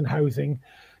homes, decent housing,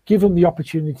 give them the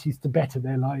opportunities to better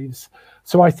their lives.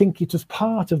 So I think it was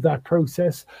part of that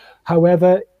process.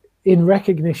 However, in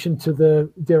recognition to the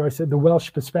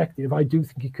Welsh perspective, I do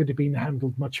think it could have been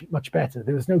handled much, much better.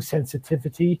 There was no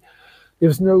sensitivity. There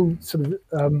was no sort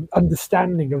of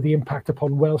understanding of the impact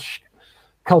upon Welsh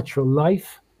cultural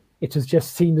life. It was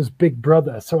just seen as Big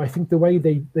Brother. So I think the way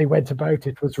they went about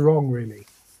it was wrong, really.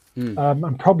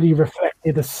 And probably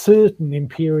reflected a certain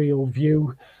imperial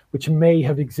view which may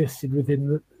have existed within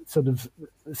the sort of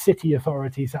city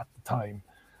authorities at the time.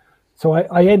 So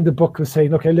I end the book with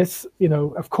saying, okay, let's,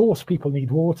 of course people need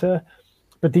water,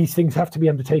 but these things have to be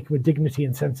undertaken with dignity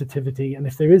and sensitivity. And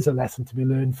if there is a lesson to be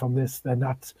learned from this, then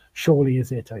that surely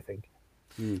is it, I think.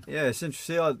 Yeah, it's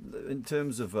interesting. In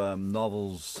terms of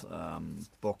novels,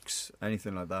 books,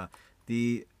 anything like that,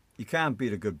 you can't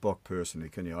beat a good book personally,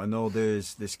 can you? I know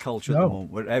there's this culture at the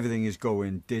moment where everything is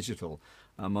going digital,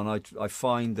 and I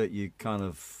find that you kind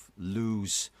of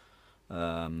lose.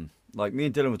 Like me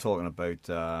and Dylan were talking about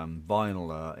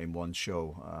vinyl in one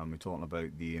show. We're talking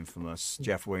about the infamous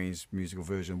Jeff Wayne's musical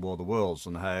version War of the Worlds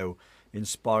and how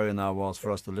inspiring that was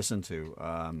for us to listen to,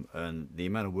 and the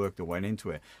amount of work that went into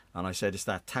it. And I said it's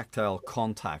that tactile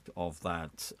contact of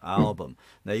that album.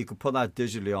 Now you could put that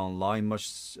digitally online,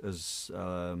 much as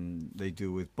they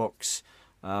do with books.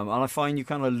 And I find you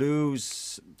kind of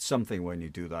lose something when you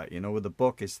do that. With the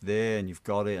book, it's there and you've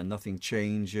got it and nothing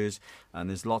changes. And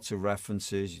there's lots of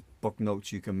references, book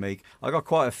notes you can make. I got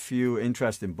quite a few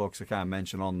interesting books I can't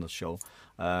mention on the show.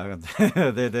 They're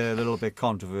a little bit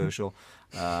controversial.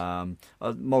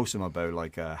 Most of them about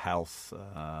like health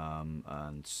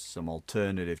and some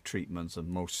alternative treatments, and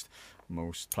most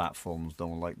platforms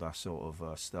don't like that sort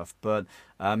of stuff, but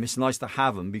it's nice to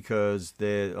have them because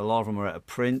a lot of them are out of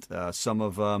print. Some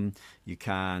of them you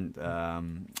can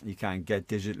get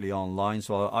digitally online.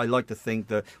 So I like to think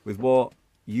that with what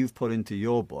you've put into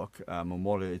your book and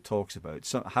what it talks about,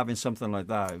 having something like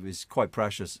that is quite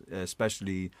precious,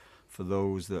 especially for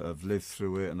those that have lived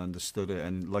through it and understood it.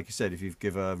 And like you said, if you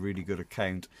give a really good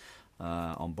account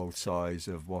on both sides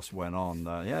of what's went on,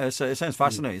 it sounds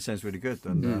fascinating. It sounds really good.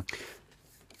 And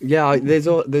yeah, there's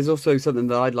also something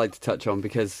that I'd like to touch on,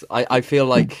 because I feel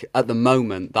like at the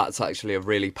moment that's actually a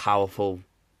really powerful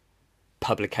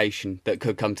publication that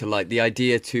could come to light. The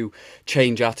idea to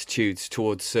change attitudes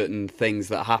towards certain things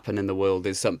that happen in the world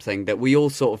is something that we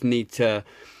all sort of need to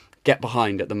get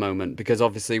behind at the moment, because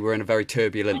obviously we're in a very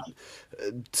turbulent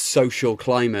social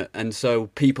climate, and so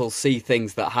people see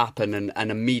things that happen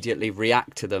and immediately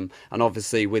react to them. And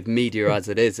obviously with media as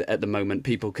it is at the moment,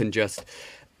 people can just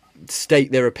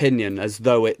state their opinion as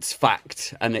though it's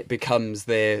fact, and it becomes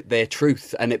their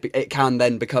truth, and it can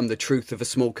then become the truth of a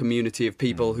small community of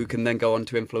people who can then go on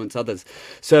to influence others.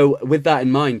 So with that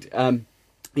in mind,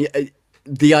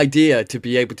 the idea to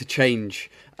be able to change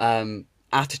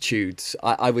attitudes,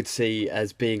 I would see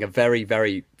as being a very,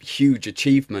 very huge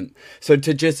achievement. So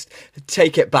to just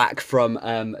take it back from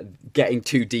getting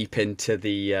too deep into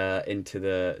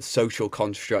the social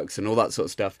constructs and all that sort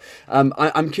of stuff,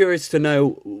 I'm curious to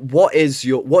know, what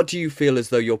do you feel as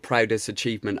though your proudest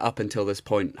achievement up until this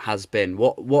point has been?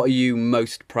 What are you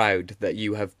most proud that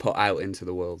you have put out into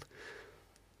the world?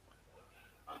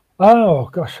 Oh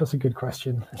gosh, that's a good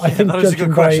question. I think that is a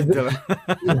good question,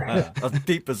 Dylan. That's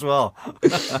deep as well.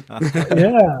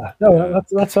 Yeah, no,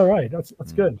 that's all right. That's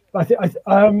good.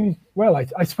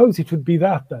 I suppose it would be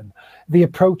that then, the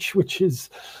approach, which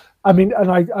is, I mean, and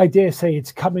I dare say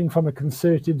it's coming from a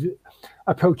concerted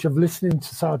approach of listening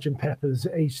to Sergeant Pepper's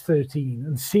age 13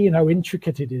 and seeing how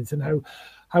intricate it is and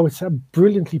how it's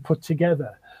brilliantly put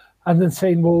together, and then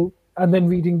saying, well, and then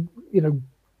reading,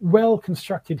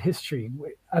 well-constructed history,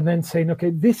 and then saying,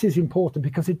 okay, this is important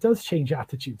because it does change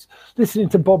attitudes. Listening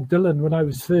to Bob Dylan when I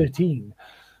was 13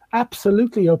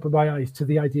 absolutely opened my eyes to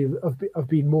the idea of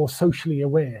being more socially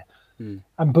aware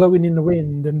and blowing in the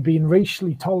wind and being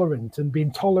racially tolerant and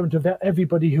being tolerant of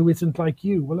everybody who isn't like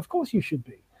you. Well, of course you should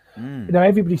be.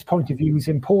 Everybody's point of view is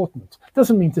important.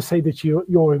 Doesn't mean to say that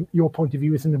your point of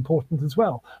view isn't important as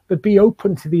well, but be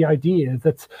open to the idea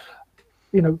that,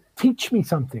 teach me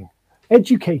something.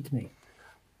 Educate me.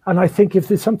 And I think if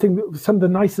there's some of the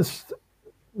nicest,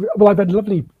 well, I've had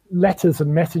lovely letters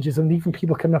and messages, and even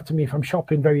people come up to me if I'm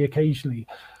shopping very occasionally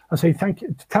and say, thank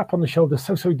you, tap on the shoulder,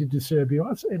 so sorry to disturb you.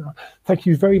 Thank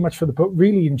you very much for the book,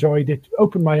 really enjoyed it,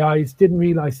 opened my eyes, didn't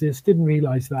realize this, didn't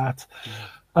realize that.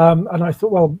 And I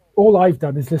thought, well, all I've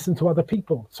done is listen to other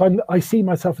people. So I see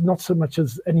myself not so much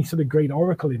as any sort of great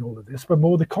oracle in all of this, but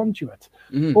more the conduit.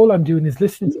 All I'm doing is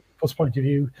listening to people's point of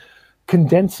view,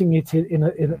 condensing it in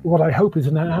what I hope is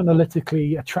an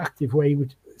analytically attractive way,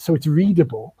 so it's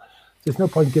readable. There's no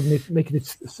point making it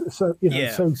so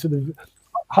sort of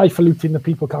highfalutin that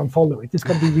people can't follow it. It's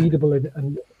got to be readable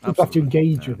and people have to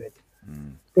engage with it.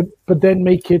 But then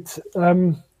make it.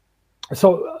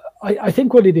 So I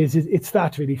think what it is it's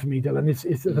that really for me, Dylan.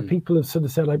 It's the people have sort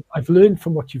of said, I've learned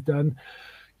from what you've done.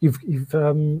 You've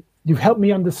helped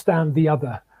me understand the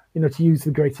other. To use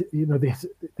the great, the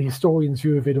historian's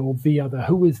view of it all, the other,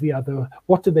 who is the other,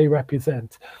 what do they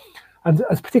represent? And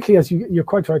particularly as you're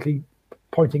quite rightly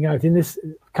pointing out, in this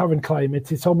current climate,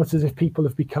 it's almost as if people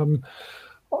have become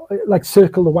like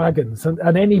circle the wagons,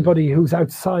 and anybody who's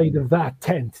outside of that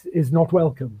tent is not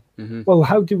welcome. Well,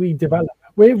 how do we develop?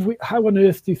 How on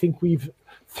earth do you think we've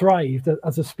thrived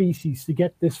as a species to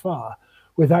get this far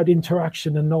without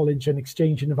interaction and knowledge and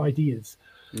exchanging of ideas?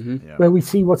 Where we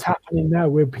see what's happening now,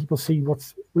 where people see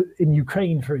what's in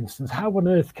Ukraine, for instance. How on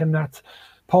earth can that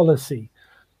policy,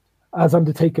 as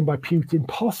undertaken by Putin,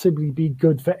 possibly be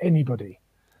good for anybody?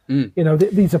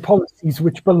 These are policies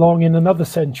which belong in another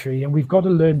century, and we've got to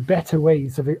learn better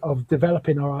ways of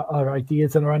developing our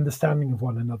ideas and our understanding of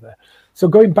one another. So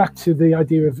going back to the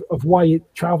idea of why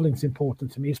traveling is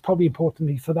important to me, it's probably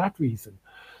importantly for that reason.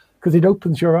 Because it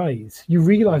opens your eyes. You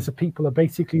realize that people are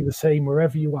basically the same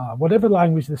wherever you are. Whatever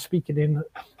language they're speaking in,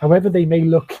 however they may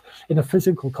look in a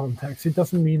physical context, it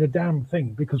doesn't mean a damn thing,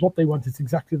 because what they want is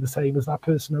exactly the same as that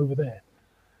person over there.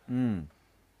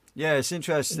 Yeah, it's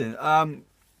interesting.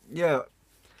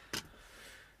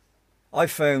 I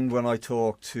found when I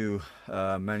talk to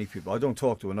many people, I don't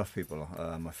talk to enough people,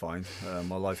 I find.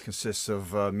 My life consists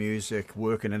of music,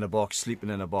 working in a box, sleeping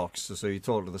in a box. So you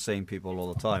talk to the same people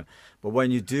all the time. But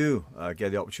when you do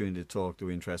get the opportunity to talk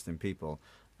to interesting people,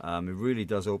 it really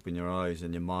does open your eyes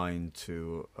and your mind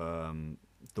to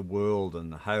the world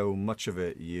and how much of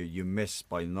it you miss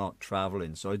by not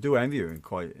traveling. So I do envy you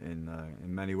in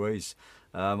many ways.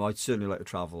 I'd certainly like to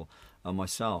travel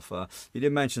myself. You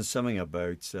did mention something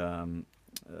about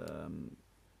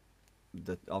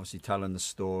that, obviously telling the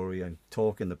story and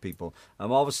talking to people.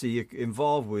 Obviously you're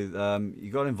involved with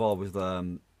you got involved with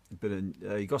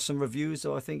you got some reviews,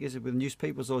 though, I think, is it with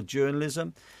newspapers or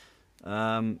journalism?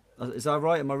 Is that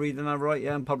right? Am I reading that right?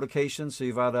 Yeah, in publications. So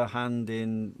you've had a hand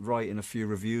in writing a few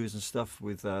reviews and stuff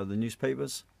with the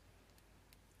newspapers.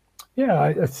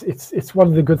 Yeah, it's one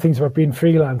of the good things about being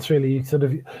freelance. Really, sort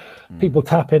of people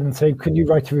tap in and say, "Could you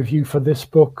write a review for this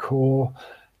book?" Or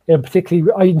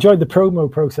particularly, I enjoyed the promo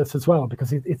process as well,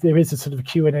 because there is a sort of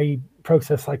Q&A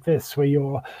process like this where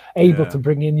you're able to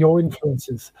bring in your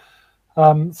influences.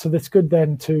 So that's good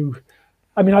then to,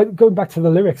 I mean, going back to the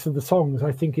lyrics of the songs,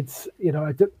 I think it's,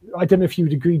 I don't know if you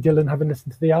would agree, Dylan, having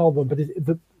listened to the album,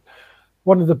 but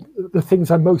one of the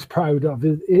things I'm most proud of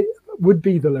it would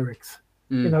be the lyrics.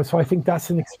 So I think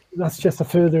that's just a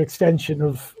further extension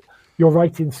of your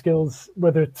writing skills,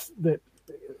 whether it's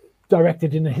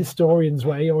directed in a historian's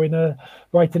way or in a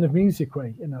writing of music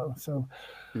way, so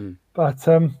but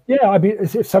I mean,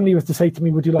 if somebody was to say to me,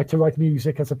 would you like to write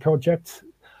music as a project,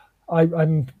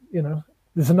 I'm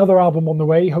there's another album on the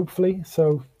way, hopefully,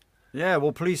 so yeah,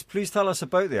 well, please tell us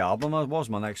about the album. That was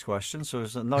my next question, so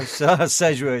it's a nice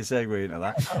segue into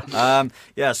that.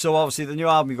 Yeah, so obviously the new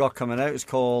album you got coming out is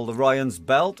called Orion's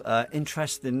Belt.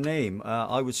 Interesting name.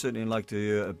 I would certainly like to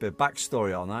hear a bit of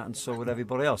backstory on that, and so would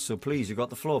everybody else. So please, you got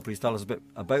the floor. Please tell us a bit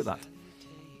about that.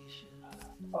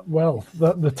 Well,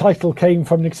 the title came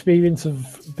from an experience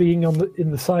of being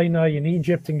in the Sinai in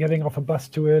Egypt and getting off a bus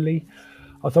too early.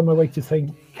 I was on my way to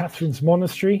St. Catherine's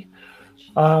Monastery.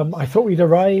 I thought we'd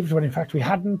arrived when in fact we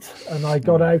hadn't, and I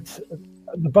got out.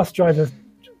 The bus driver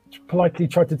politely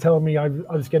tried to tell me I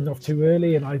was getting off too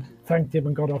early, and I thanked him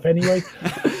and got off anyway.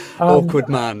 Awkward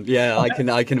man. Yeah, I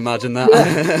can imagine that.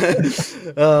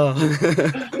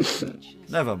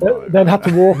 Never mind. Then had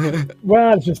to walk.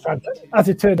 Well, it was just fantastic. As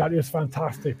it turned out, it was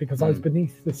fantastic because I was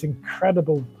beneath this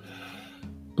incredible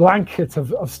blanket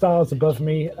of stars above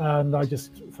me, and I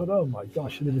just thought, oh my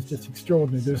gosh, it was just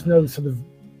extraordinary. There's no sort of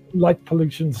light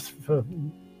pollutions for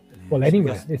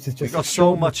anywhere. It's just we've got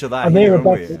so much of that and here,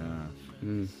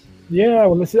 yeah,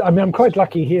 well, listen, I mean, I'm quite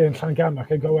lucky here in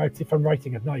Llangamach. I go out if I'm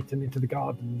writing at night and into the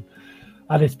garden,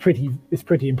 and it's pretty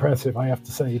impressive, I have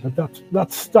to say. But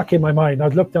that's stuck in my mind. I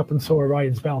looked up and saw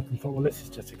Orion's Belt and thought, well, this is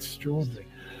just extraordinary.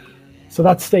 So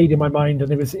that stayed in my mind,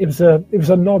 and it was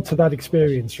a nod to that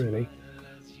experience, really.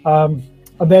 And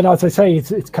then, as I say,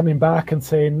 it's coming back and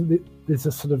saying there's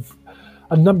a sort of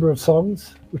a number of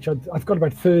songs, which I've got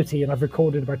about 30, and I've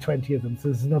recorded about 20 of them. So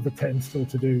there's another 10 still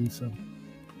to do. So.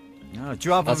 Do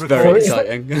you have That's very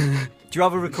exciting. Do you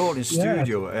have a recording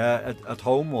studio at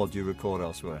home, or do you record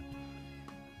elsewhere?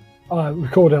 I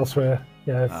record elsewhere.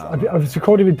 Yeah, I was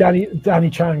recording with Danny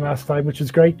Chang last time, which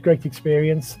was great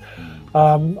experience.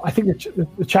 I think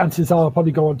the chances are I'll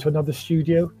probably go on to another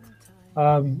studio.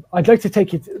 I'd like to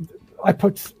take it.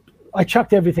 I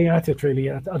chucked everything at it really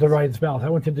at Orion's Belt. I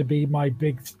wanted to be my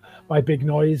big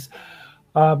noise,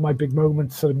 my big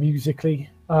moment sort of musically.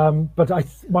 But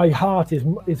my heart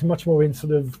is much more in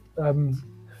sort of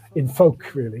in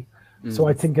folk really. So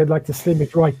I think I'd like to slim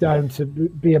it right down to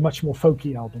be a much more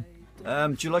folky album.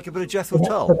 Do you like a bit of Jethro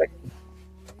Tull?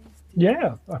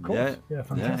 Yeah, of course. Yeah,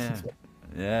 fantastic.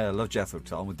 Yeah, I love Jethro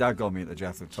Tull. My dad got me into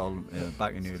Jethro Tull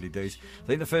back in the early days. I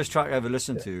think the first track I ever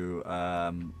listened to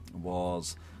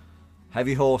was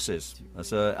Heavy Horses.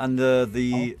 And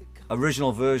the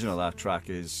original version of that track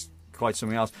is quite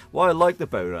something else. What I liked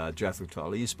about Jethro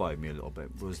Tull, he inspired me a little bit,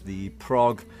 was the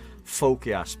prog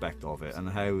folky aspect of it, and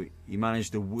how he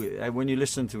managed to when you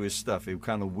listen to his stuff, it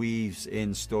kind of weaves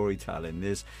in storytelling.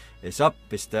 It's up,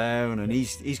 it's down, and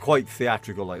he's quite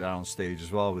theatrical like that on stage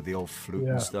as well, with the old flute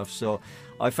and stuff. So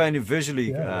I found it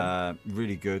visually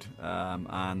really good,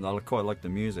 and I quite like the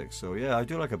music. So yeah, I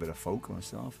do like a bit of folk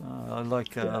myself. I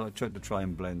try to try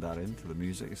and blend that into the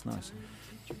music. It's nice.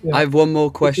 I have one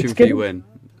more question for you, Wyn.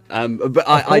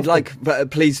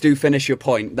 But please do finish your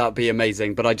point. That'd be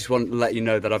amazing. But I just want to let you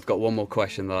know that I've got one more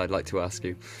question that I'd like to ask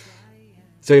you.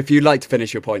 So if you'd like to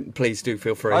finish your point, please do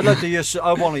feel free. I'd like to hear.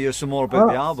 I want to hear some more about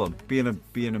the album. Being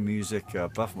a music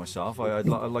buff myself, I'd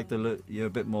like to hear a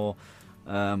bit more.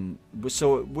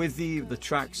 So with the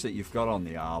tracks that you've got on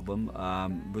the album,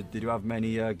 did you have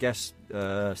many guest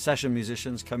session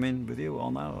musicians come in with you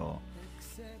on that? Or?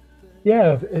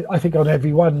 Yeah, I think on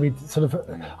every one we'd sort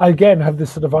of, I again have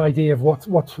this sort of idea of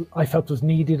what I felt was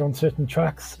needed on certain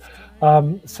tracks.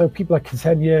 So people like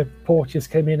Ksenia Porteous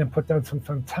came in and put down some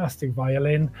fantastic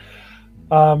violin.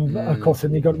 Of course,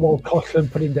 then you got Walt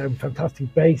Coughlin putting down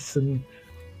fantastic bass, and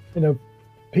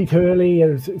Pete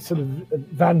Hurley, sort of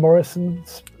Van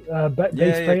Morrison's bass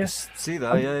player. See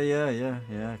that?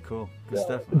 Yeah, cool. Good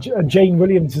stuff. Jane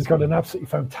Williams has got an absolutely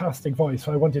fantastic voice.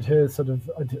 So I wanted her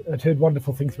I'd heard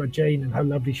wonderful things about Jane and how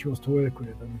lovely she was to work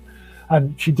with,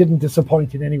 and she didn't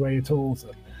disappoint in any way at all. So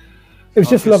it was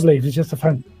just lovely. It was just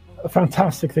a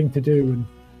fantastic thing to do, and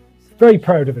very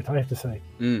proud of it, I have to say.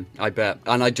 I bet.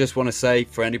 And I just want to say,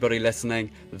 for anybody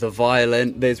listening, the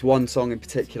violin, there's one song in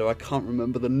particular, I can't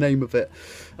remember the name of it.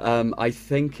 I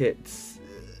think it's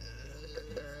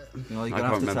You know, I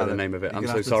can't remember the name of it. I'm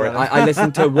so You're sorry. gonna have to I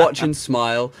listened to Watch and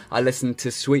Smile. I listened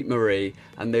to Sweet Marie,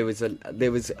 and there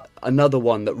was another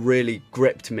one that really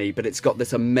gripped me. But it's got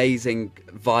this amazing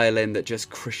violin that just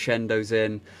crescendos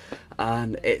in,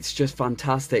 and it's just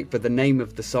fantastic. But the name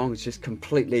of the song is just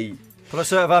completely Put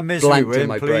us out of our misery, blanked Wyn, in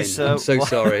my please. brain. I'm so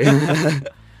sorry.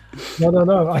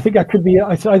 No. I think that could be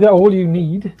it's either All You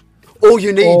Need. All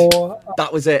You Need. Or,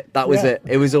 That was it. That was it.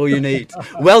 It was All You Need.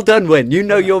 Well done, Wyn. You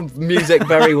know your music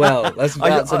very well. That's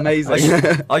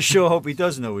amazing. I sure hope he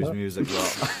does know his music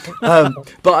well.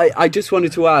 But I just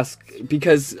wanted to ask,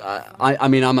 because I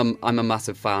mean I'm a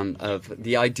massive fan of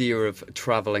the idea of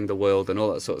traveling the world and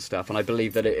all that sort of stuff, and I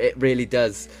believe that it really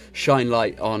does shine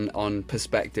light on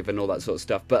perspective and all that sort of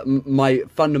stuff. But my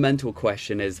fundamental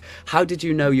question is, how did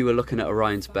you know you were looking at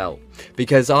Orion's belt?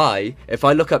 Because if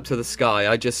I look up to the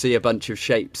sky, I just see a bunch of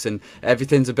shapes and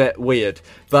everything's a bit weird.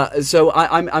 But so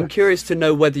I'm curious to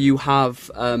know whether you have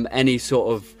any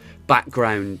sort of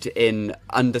background in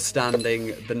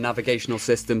understanding the navigational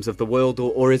systems of the world,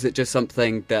 or is it just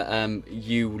something that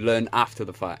you learn after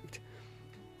the fact?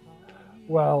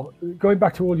 well, going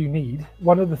back to All You Need,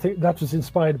 one of the things that was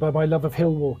inspired by my love of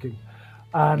hill walking,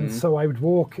 and so I would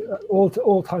walk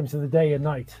all times of the day and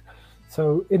night.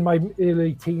 So in my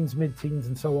early teens, mid-teens,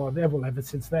 and so on, ever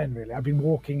since then, really, I've been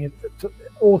walking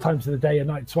all times of the day and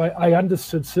night. So I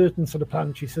understood certain sort of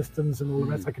planetary systems and all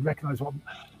the rest. I could recognise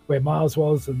where Mars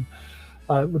was, and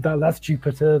that's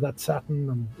Jupiter, that's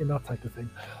Saturn, and that type of thing.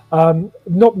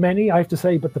 Not many, I have to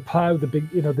say, but the Plough,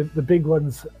 the big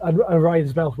ones, and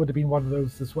Orion's Belt would have been one of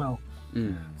those as well.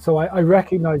 So I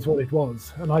recognise what it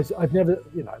was, and I've never,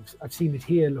 I've seen it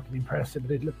here looking impressive,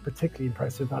 but it looked particularly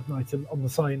impressive that night on the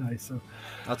Sinai. So,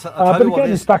 but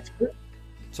again, it's back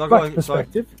to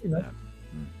perspective.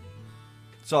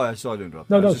 Sorry to interrupt.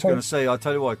 No, I was just sorry. going to say, I'll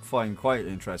tell you what I find quite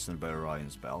interesting about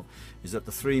Orion's Belt is that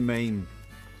the three main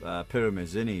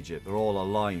pyramids in Egypt are all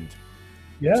aligned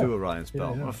to Orion's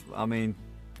Belt. Yeah. I mean,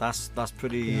 that's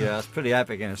pretty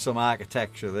epic, and there's some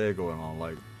architecture there going on.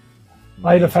 Like,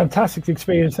 I had a fantastic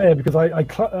experience there because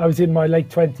I was in my late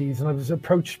 20s and I was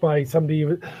approached by somebody,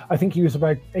 I think he was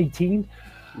about 18,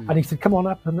 and he said, "Come on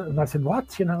up," and I said,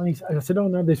 "What?" And I said, "Oh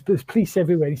no, there's police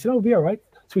everywhere." And he said, "Oh, it'll be all right."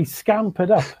 So he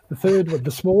scampered up the third one, the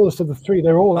smallest of the three.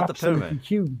 They're all absolutely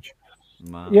huge.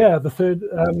 Man. Yeah, the third,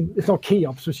 it's not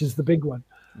Cheops, which is the big one.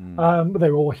 But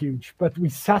they're all huge. But we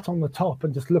sat on the top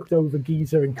and just looked over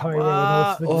Giza and Cairo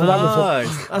and all.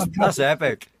 So that's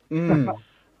epic.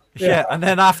 Yeah, and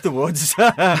then afterwards,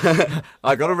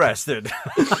 I got arrested.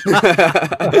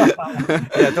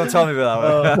 Yeah, don't tell me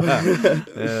about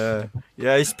that.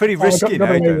 Yeah, it's pretty risky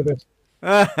now.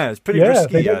 It's pretty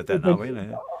risky out there now, isn't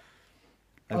it?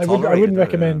 I wouldn't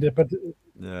recommend it, but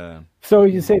yeah. So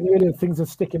you say the earlier things that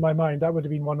stick in my mind. That would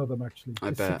have been one of them, actually. I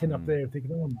Just bet. sitting up there and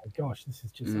thinking, "Oh my gosh, this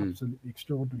is just absolutely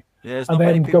extraordinary." Yeah, it's And not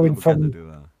many then people going who get to from do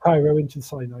that. Cairo into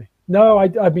Sinai. No,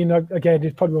 I mean, again,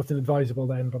 it probably wasn't advisable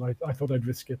then, but I thought I'd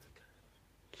risk it.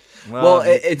 Well,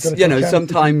 it's gotta take chances.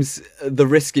 sometimes the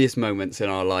riskiest moments in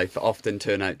our life often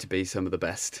turn out to be some of the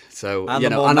best. So And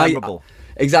the more memorable.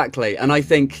 Exactly, and I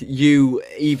think you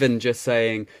even just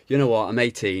saying, you know what, I'm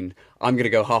 18, I'm going to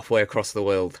go halfway across the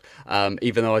world,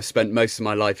 even though I've spent most of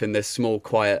my life in this small,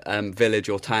 quiet village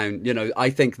or town. I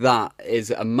think that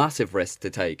is a massive risk to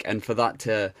take, and for that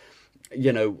to,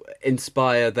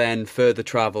 inspire then further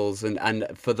travels and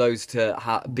for those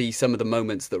to be some of the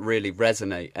moments that really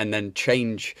resonate and then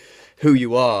change who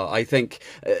you are. I think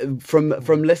from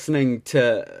listening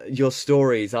to your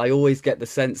stories, I always get the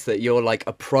sense that you're like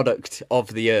a product of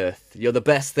the earth. You're the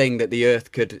best thing that the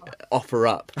earth could offer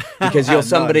up because you're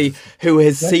somebody who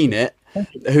has seen it,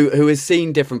 who has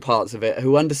seen different parts of it,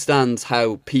 who understands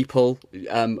how people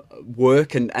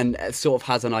work and sort of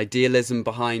has an idealism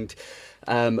behind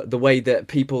the way that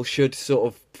people should sort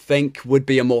of think would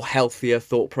be a more healthier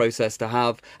thought process to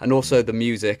have. And also the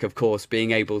music, of course,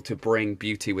 being able to bring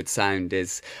beauty with sound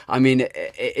it's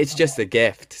just a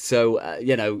gift. So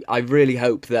I really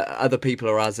hope that other people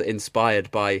are as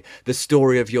inspired by the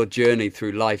story of your journey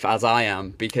through life as I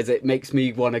am, because it makes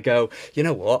me want to go, you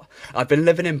know what, I've been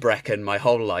living in Brecon my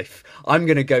whole life, I'm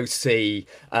gonna go see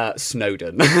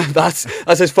Snowdon. that's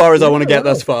as far as I want to get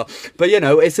thus far, but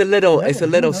it's a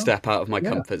little step out of my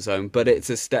comfort zone, but it's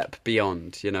a step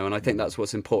beyond, and I think that's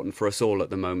what's important for us all at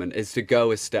the moment, is to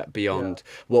go a step beyond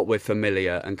what we're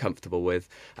familiar and comfortable with,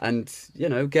 and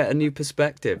get a new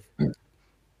perspective.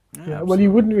 Yeah, well, you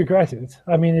wouldn't regret it.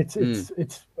 I mean,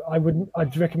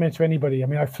 I'd recommend to anybody. I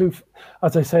mean, I flew,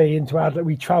 as I say, into Adelaide.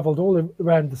 We travelled all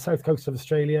around the south coast of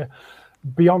Australia,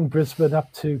 beyond Brisbane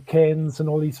up to Cairns and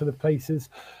all these sort of places.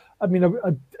 I mean,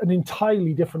 an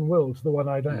entirely different world to the one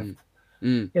I'd left.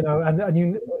 You know, and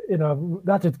you know,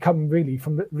 that had come really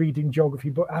from reading geography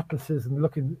book atlases and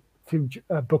looking through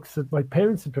books that my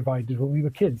parents had provided when we were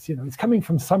kids. You know, it's coming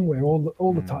from somewhere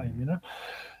all the time, you know.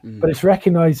 But it's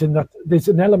recognizing that there's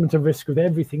an element of risk with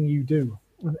everything you do.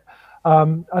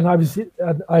 And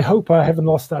I hope I haven't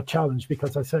lost that challenge,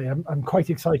 because I say I'm quite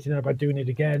excited now about doing it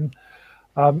again.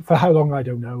 For how long, I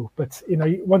don't know. But, you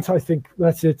know, once I think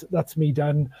that's it, that's me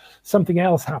done, something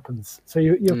else happens. So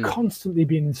you're constantly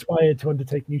being inspired to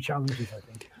undertake new challenges, I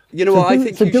think. You know what, I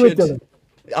think you should... Dylan.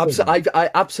 I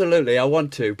absolutely, I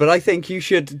want to, but I think you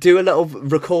should do a little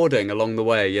recording along the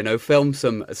way, you know, film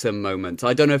some moments.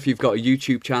 I don't know if you've got a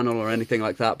YouTube channel or anything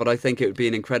like that, but I think it would be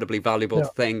an incredibly valuable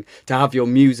thing to have your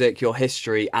music, your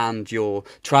history and your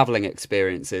traveling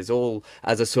experiences all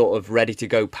as a sort of ready to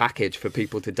go package for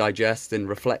people to digest and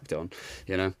reflect on,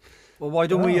 you know. Well, why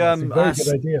don't we ask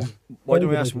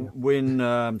Wyn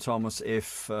Thomas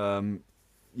if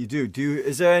you do?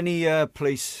 Is there any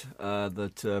place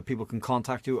that people can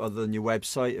contact you other than your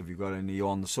website? Have you got any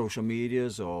on the social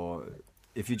medias, or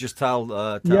if you just tell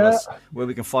us where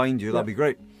we can find you, that'd be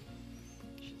great.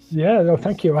 Yeah, no,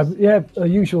 thank you.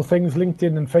 Usual things,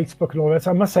 LinkedIn and Facebook and all that.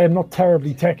 So I must say I'm not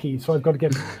terribly techie, so I've got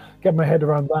to get my head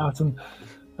around that, and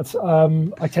that's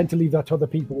I tend to leave that to other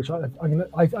people, which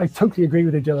I totally agree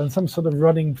with you, Dylan. Some sort of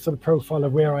running sort of profile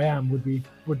of where I am would be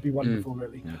wonderful,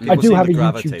 really. Yeah, I do have a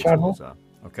YouTube channel.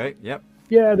 Okay, yep.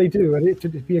 Yeah, they do, and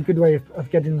it'd be a good way of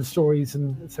getting the stories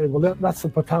and say, well, that's the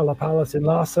Potala Palace in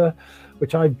Lhasa,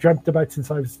 which I've dreamt about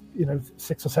since I was,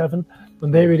 6 or 7,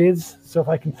 and there it is. So if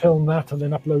I can film that and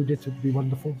then upload it, it'd be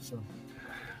wonderful. So,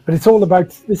 but it's all about,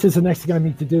 this is the next thing I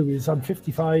need to do, is I'm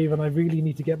 55 and I really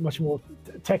need to get much more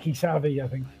techie savvy, I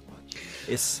think.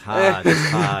 It's hard.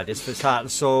 It's hard.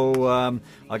 So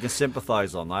I can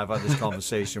sympathise on that. I've had this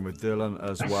conversation with Dylan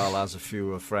as well as a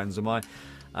few friends of mine.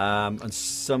 And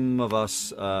some of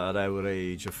us at our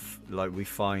age, we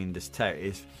find this tech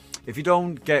is, if you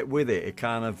don't get with it,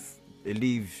 it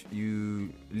leaves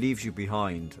you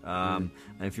behind. And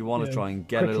if you want to try and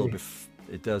get quickly, a little bit,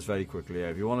 it does very quickly. Yeah.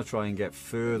 If you want to try and get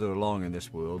further along in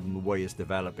this world and the way it's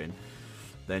developing,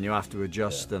 then you have to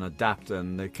adjust and adapt,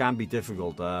 and it can be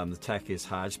difficult. The tech is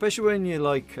hard, especially when you're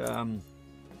like,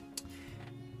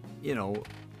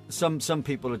 some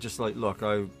people are just like, look,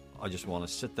 I just want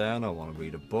to sit down, I want to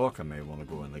read a book, I may want to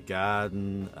go in the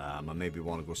garden, I maybe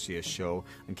want to go see a show,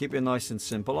 and keep it nice and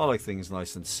simple. I like things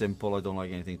nice and simple, I don't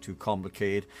like anything too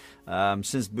complicated.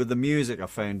 Since with the music, I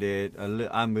found it,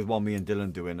 and with what me and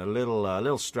Dylan doing, a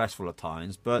little stressful at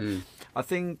times, but I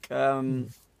think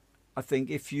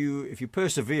if you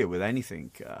persevere with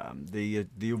anything,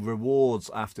 the rewards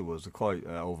afterwards are quite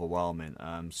overwhelming.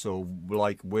 So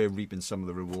we're reaping some of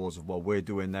the rewards of what we're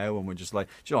doing now, and we're just like,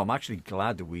 I'm actually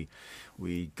glad that we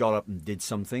got up and did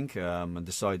something and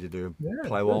decided to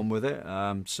plow on with it.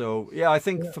 I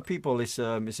think for people it's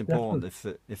important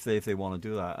if they want to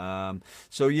do that.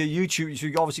 So your YouTube, so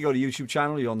you obviously got a YouTube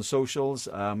channel, you're on the socials.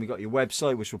 We got your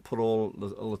website, which will put all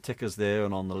the tickers there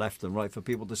and on the left and right for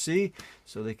people to see,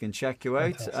 so they can check you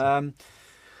out.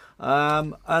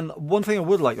 And one thing I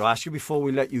would like to ask you before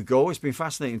we let you go, it's been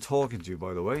fascinating talking to you,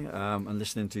 by the way, and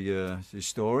listening to your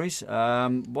stories.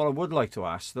 What I would like to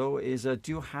ask, though, is do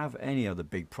you have any other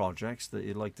big projects that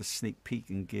you'd like to sneak peek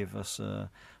and give us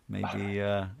maybe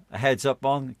a heads up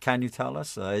on? Can you tell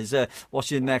us?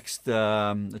 What's your next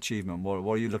achievement?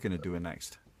 What are you looking at doing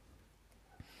next?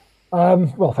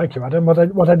 Well, thank you, Adam.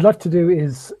 What I'd love to do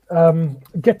is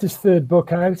get this third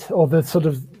book out, or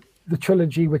the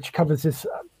trilogy which covers this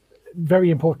very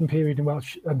important period in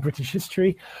Welsh and British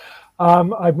history.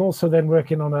 I'm also then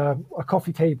working on a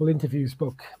coffee table interviews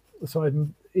book. So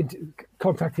I'm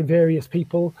contacting various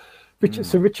people.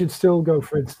 Sir Richard Stilgo,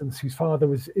 for instance, whose father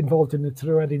was involved in the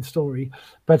Llywelyn story,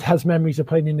 but has memories of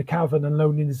playing in the cavern and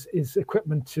loaning his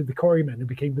equipment to the Quarrymen who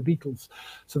became the Beatles.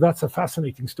 So that's a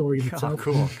fascinating story in itself.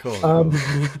 Cool.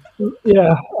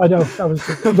 Yeah, I know. That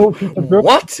was Lord Peter Brook.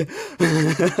 What?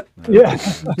 Yeah.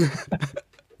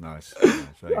 Nice.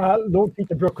 Lord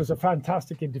Peter Brook was a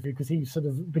fantastic interview, because he sort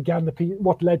of began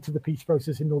what led to the peace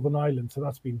process in Northern Ireland. So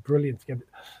that's been brilliant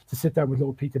to sit down with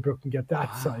Lord Peter Brook and get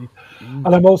that side. And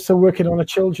I'm also working on a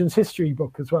children's history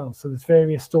book as well. So there's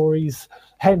various stories,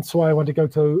 hence why I want to go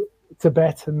to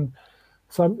Tibet. And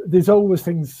so there's always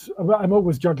things, I'm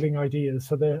always juggling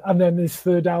ideas. And then this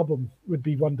third album would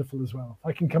be wonderful as well.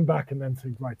 I can come back and then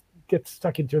think, right, get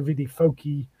stuck into a really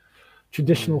folky,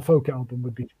 traditional folk album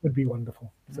would be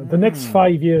wonderful. So the next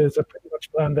 5 years are pretty much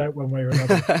planned out one way or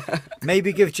another.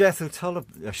 Maybe give Jethro Tull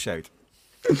a shout.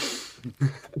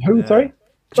 Who? Sorry?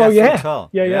 Jethro Tull.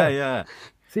 Yeah.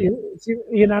 See,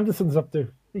 Ian Anderson's up to.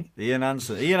 Ian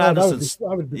Anderson. Ian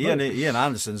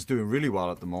Anderson's doing really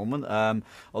well at the moment.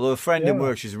 Although a friend in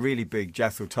work, she's a really big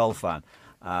Jethro Tull fan.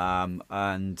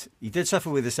 And he did suffer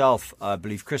with his health, I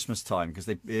believe, Christmas time, because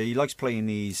he likes playing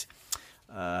these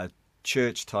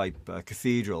church type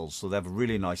cathedrals, so they have a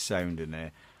really nice sound in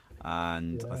there.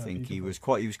 And I think he was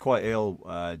quite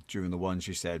ill during the ones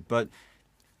you said, but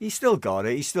he's still got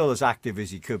it. He's still as active as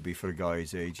he could be for a guy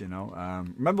his age, you know.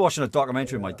 Remember watching a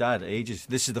documentary with my dad ages.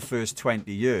 This is the first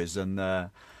 20 years, and I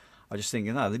just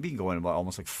thinking, they've been going about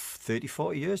almost like 30,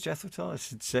 40 years, Jethro Tull.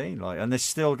 It's insane, like, and they've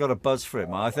still got a buzz for it,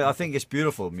 man. I think it's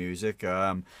beautiful music.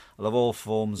 I love all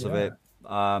forms of it.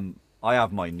 I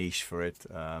have my niche for it,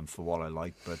 for what I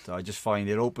like, but I just find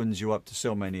it opens you up to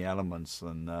so many elements,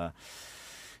 and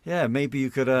maybe you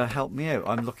could help me out.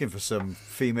 I'm looking for some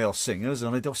female singers,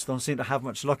 and I just don't seem to have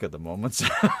much luck at the moment.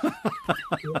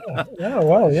 I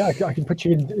can put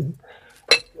you in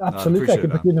absolutely. I can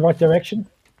put you in the right direction.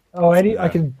 I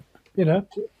can,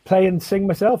 play and sing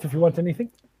myself if you want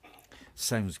anything.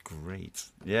 Sounds great.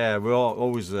 Yeah, we're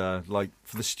always like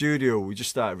for the studio. We just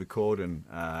started recording.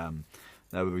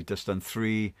 Now we've just done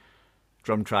 3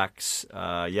 drum tracks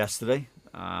yesterday.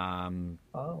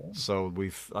 So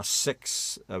that's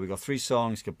 6. We got 3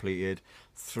 songs completed,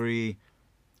 3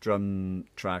 drum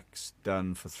tracks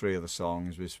done for 3 of the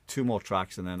songs. There's 2 more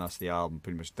tracks, and then that's the album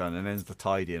pretty much done. And then there's the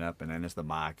tidying up, and then there's the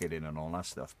marketing and all that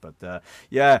stuff. But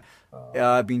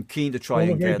I've been keen to try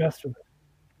and get.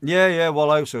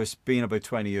 Well, also it's been about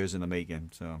 20 years in the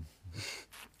making, so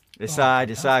it's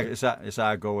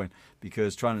hard going,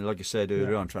 because trying to, like you said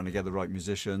earlier on, trying to get the right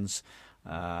musicians.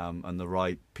 And the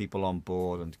right people on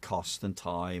board, and cost and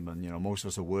time, and most of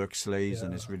us are work slaves,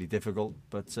 and it's really difficult.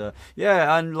 But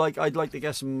and like I'd like to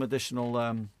get some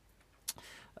additional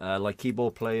like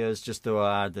keyboard players just to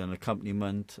add an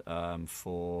accompaniment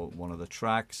for one of the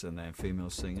tracks, and then female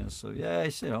singers. So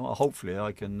hopefully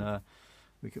I can.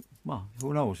 We could. Well,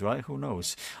 who knows, right? Who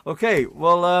knows? Okay.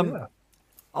 Well.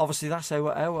 Obviously, that's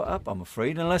our hour up, I'm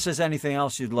afraid. Unless there's anything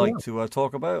else you'd like to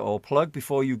talk about or plug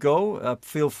before you go,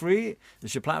 feel free.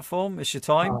 It's your platform. It's your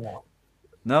time.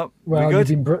 No, well, we're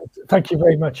good. Thank you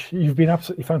very much. You've been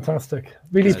absolutely fantastic.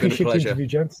 Really appreciate the interview,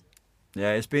 gents.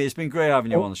 Yeah, it's been great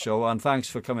having you on the show, and thanks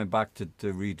for coming back to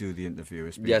redo the interview.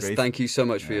 It's been great. Thank you so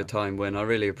much for your time, Wyn. I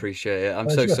really appreciate it. I'm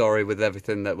so sorry with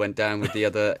everything that went down with the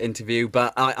other interview,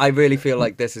 but I really feel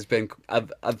like this has been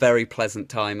a very pleasant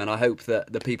time, and I hope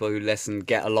that the people who listen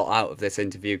get a lot out of this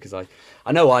interview, because I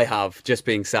know I have. Just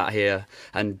being sat here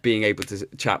and being able to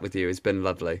chat with you has been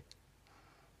lovely.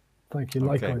 Thank you.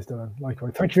 Likewise, Dan.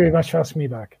 Likewise. Thank you very much for asking me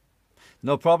back.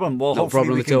 No problem. Well,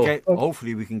 hopefully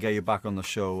we can get you back on the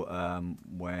show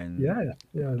when.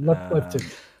 Love to.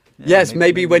 Yes,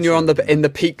 maybe when you're in the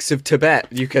peaks of Tibet,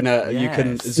 you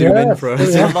can zoom in for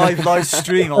us. A live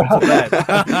stream on Tibet.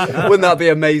 Wouldn't that be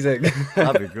amazing?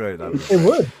 That'd be great. It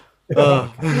would.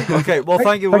 Okay, well,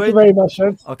 thank you, Wyn. Thank you very much,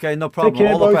 Ed. Okay, no problem.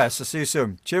 Care, all the best. I'll see you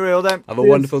soon. Cheerio then. Have a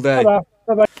wonderful day.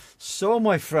 Bye-bye. So,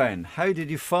 my friend, how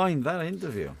did you find that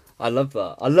interview? I love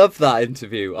that. I love that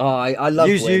interview. Oh, I love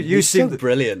Wyn. He's so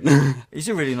brilliant. He's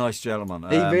a really nice gentleman.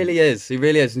 He really is. He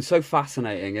really is, and so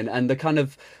fascinating. And the kind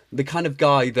of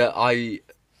guy that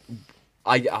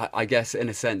I guess in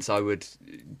a sense I would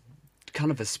kind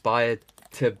of aspire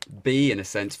to be, in a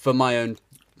sense, for my own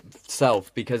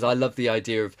self, because I love the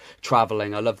idea of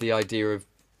traveling. I love the idea of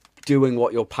doing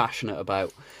what you're passionate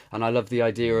about. And I love the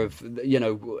idea of,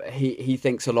 he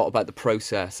thinks a lot about the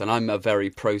process, and I'm a very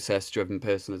process-driven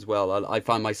person as well. I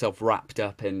find myself wrapped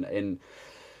up in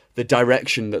the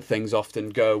direction that things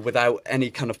often go without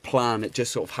any kind of plan. It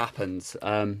just sort of happens.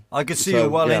 I could see you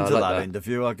well into that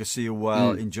interview. I could see you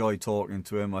well enjoy talking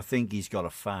to him. I think he's got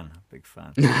a big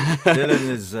fan. Dylan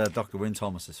is Dr. Wyn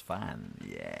Thomas's fan.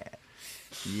 Yeah.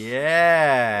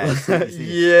 Yeah.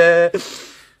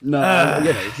 No,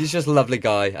 he's just a lovely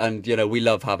guy, and we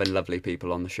love having lovely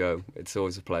people on the show. It's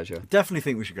always a pleasure. Definitely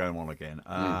think we should get him on again.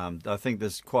 I think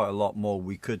there's quite a lot more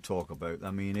we could talk about. I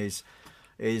mean, his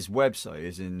website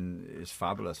is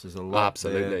fabulous. There's a lot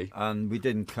absolutely there, and we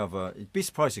didn't cover. You'd be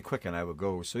surprised how quick an hour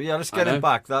goes. So let's get him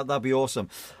back. That'd be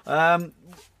awesome.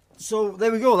 So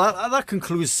there we go. That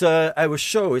concludes our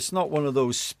show. It's not one of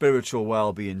those spiritual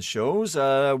well-being shows.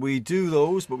 We do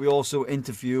those, but we also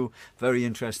interview very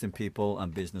interesting people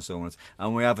and business owners.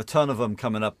 And we have a ton of them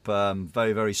coming up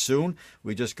very, very soon.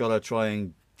 We just got to try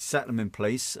and set them in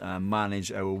place and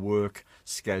manage our work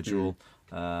schedule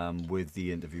with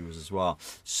the interviewers as well.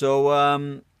 So,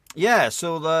 the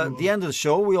end of the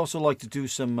show, we also like to do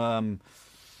some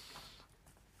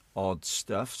odd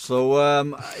stuff.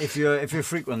 So if you're a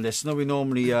frequent listener, we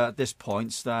normally at this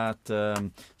point start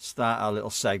our little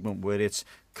segment where it's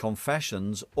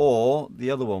confessions, or the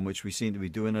other one which we seem to be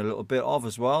doing a little bit of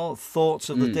as well. Thoughts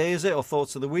of the day, is it, or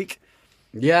thoughts of the week?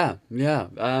 Yeah.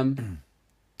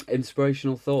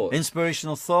 Inspirational thoughts.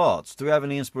 Inspirational thoughts. Do we have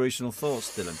any inspirational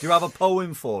thoughts, Dylan? Do you have a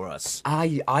poem for us?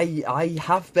 I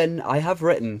have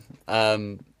written.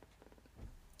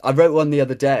 I wrote one the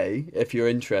other day. If you're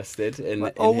interested in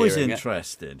always hearing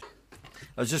interested.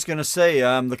 I was just going to say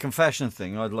the confession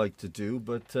thing I'd like to do,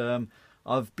 but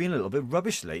I've been a little bit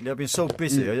rubbish lately. I've been so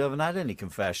busy. I haven't had any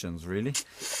confessions really.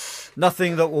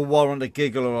 Nothing that will warrant a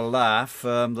giggle or a laugh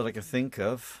that I can think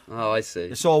of. Oh, I see.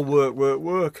 It's all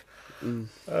work.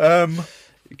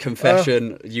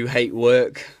 Confession: you hate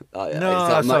work. No, is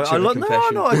that much of a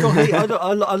confession? No, I don't hate.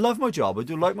 I love my job. I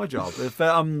do like my job. If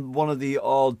I'm one of the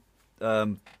odd.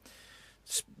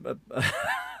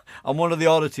 I'm one of the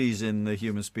oddities in the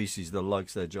human species that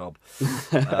likes their job.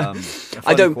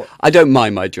 I don't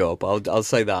mind my job. I'll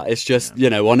say that. It's just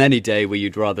on any day where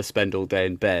you'd rather spend all day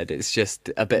in bed, it's just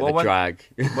a bit of a drag.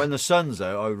 When the sun's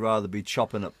out, I'd rather be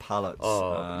chopping up pallets.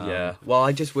 Oh yeah. Well,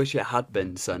 I just wish it had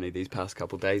been sunny these past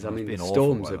couple of days. I mean, the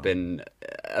storms have been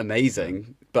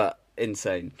amazing, but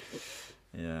insane.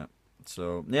 Yeah.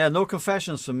 So, no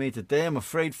confessions from me today, I'm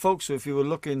afraid, folks. So if you were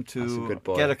looking to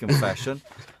get a confession,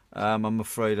 I'm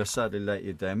afraid I sadly let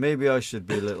you down. Maybe I should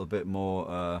be a little bit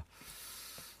more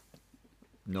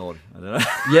naughty. I don't know.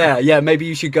 Yeah. Maybe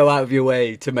you should go out of your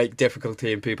way to make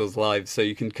difficulty in people's lives so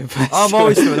you can confess. I'm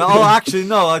always doing that. Oh, actually,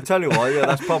 no, I tell you what. Yeah,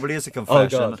 that probably is a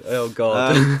confession. Oh,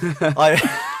 God.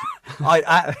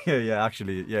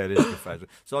 Actually, it is a confession.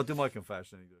 So I'll do my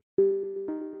confession.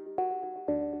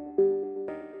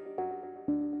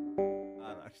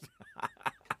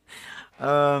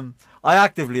 I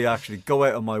actively actually go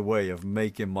out of my way of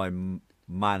making my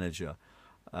manager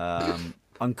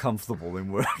uncomfortable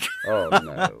in work. Oh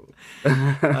no!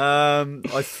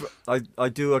 I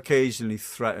do occasionally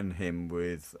threaten him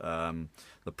with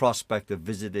the prospect of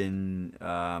visiting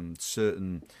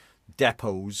certain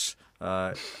depots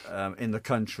in the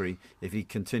country if he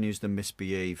continues to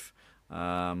misbehave.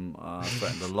 I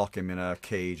threaten to lock him in a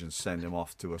cage and send him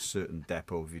off to a certain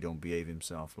depot if he don't behave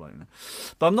himself.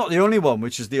 But I'm not the only one,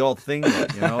 which is the odd thing,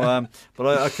 But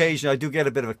occasionally I do get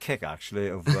a bit of a kick, actually,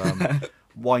 of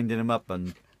winding him up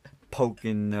and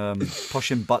pushing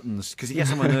buttons, because he gets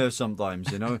on my nerves sometimes.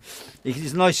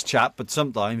 He's a nice chap, but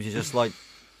sometimes he's just like.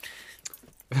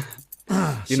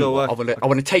 I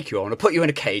want to take you. I want to put you in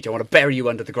a cage. I want to bury you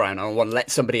under the ground. I want to let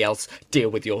somebody else deal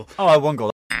with your. Oh, I won't go.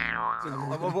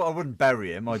 I wouldn't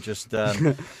bury him. I just.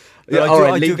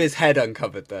 Leave his head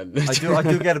uncovered then. I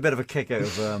do get a bit of a kick out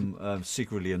of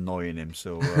secretly annoying him.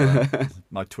 So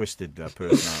my twisted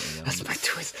personality. That's my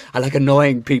twist. I like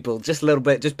annoying people just a little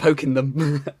bit, just poking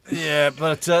them. Yeah,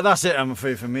 but that's it. I'm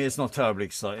afraid for me, it's not terribly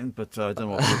exciting. But I don't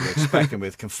know what people are expecting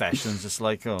with confessions. It's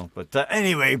like but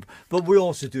anyway. But we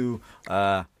also do.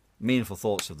 Meaningful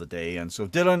thoughts of the day, and so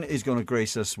Dylan is going to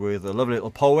grace us with a lovely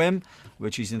little poem,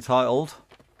 which he's entitled.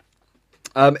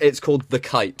 It's called The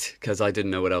Kite, because I didn't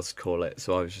know what else to call it,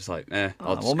 so I was just like,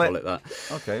 I'll just call it that.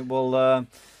 Okay, well,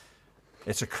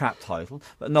 it's a crap title,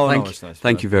 but no, it's nice.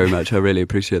 Thank you very much. I really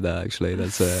appreciate that. Actually,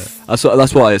 that's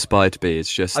what I aspire to be.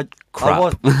 It's just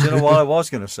crap. Do you know what I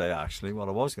was going to say? Actually, what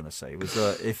I was going to say was,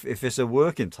 if it's a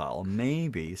working title,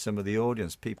 maybe some of the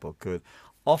audience people could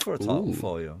offer a title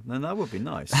for you, then that would be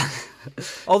nice.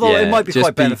 Although it might be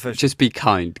quite beneficial. Just be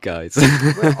kind, guys.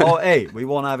 We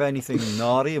won't have anything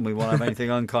naughty and we won't have anything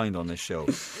unkind on this show.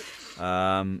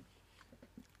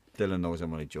 Dylan knows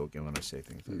I'm only joking when I say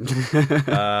things.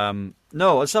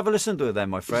 No, let's have a listen to it then,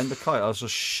 my friend. The Kite. I'll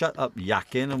just shut up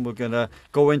yakking, and we're going to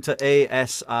go into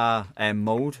ASRM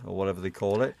mode, or whatever they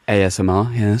call it.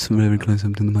 ASMR, yes, I'm very close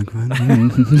up to the microphone.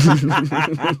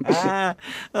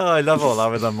 I love all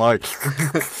that with the mic.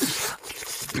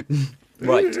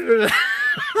 Right.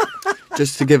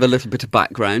 Just to give a little bit of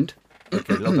background.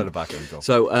 Okay, a little bit of background. Go.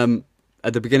 So,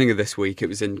 at the beginning of this week, it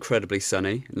was incredibly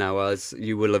sunny. Now, as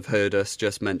you will have heard us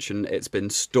just mention, it's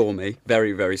been stormy,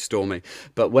 very, very stormy.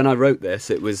 But when I wrote this,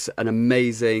 it was an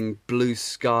amazing blue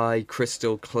sky,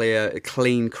 crystal clear, a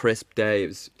clean, crisp day. It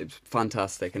was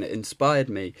fantastic, and it inspired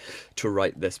me to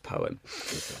write this poem.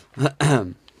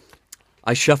 Okay.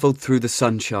 I shuffled through the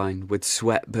sunshine with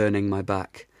sweat burning my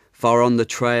back. Far on the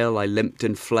trail I limped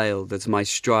and flailed as my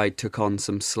stride took on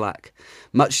some slack.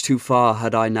 Much too far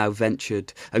had I now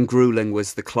ventured, and gruelling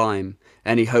was the climb.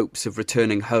 Any hopes of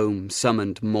returning home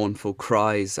summoned mournful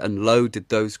cries, and lo did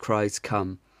those cries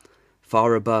come.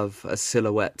 Far above, a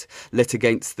silhouette lit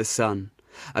against the sun,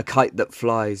 A kite that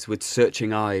flies with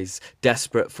searching eyes,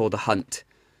 desperate for the hunt.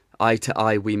 Eye to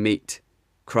eye we meet,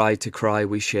 cry to cry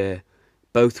we share.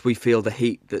 Both we feel the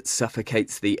heat that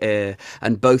suffocates the air,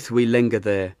 and both we linger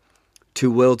there. 2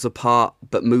 worlds apart,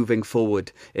 but moving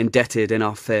forward, indebted in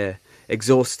our fare,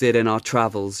 exhausted in our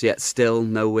travels, yet still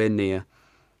nowhere near.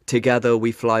 Together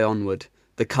we fly onward,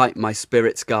 the kite my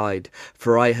spirit's guide,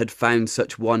 for I had found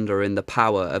such wonder in the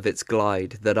power of its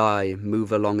glide, that I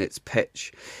move along its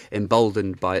pitch,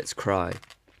 emboldened by its cry.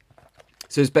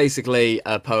 So it's basically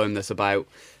a poem that's about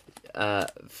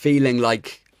feeling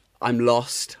like I'm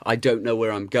lost, I don't know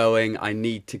where I'm going, I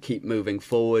need to keep moving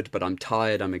forward, but I'm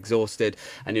tired, I'm exhausted.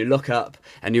 And you look up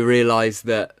and you realise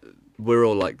that we're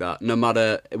all like that. No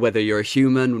matter whether you're a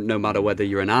human, no matter whether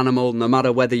you're an animal, no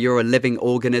matter whether you're a living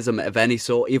organism of any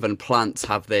sort, even plants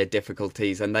have their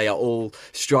difficulties, and they are all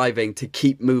striving to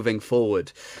keep moving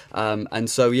forward. And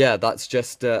so, yeah, that's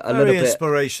just a little bit... Very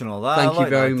inspirational, that. Thank you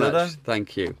very that, much.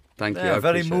 Thank you. Thank you. Yeah, I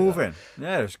very appreciate moving. that.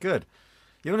 Yeah, it's good.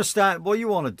 You want to start, what you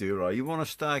want to do, right? You want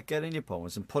to start getting your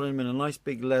poems and putting them in a nice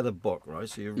big leather book, right?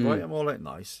 So you write them all out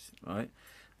nice, right?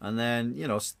 And then, you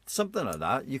know, something like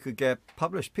that, you could get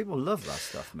published. People love that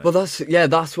stuff, man. Well, that's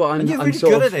what I'm... And you're really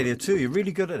good at it, too. You're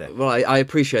really good at it. Well, I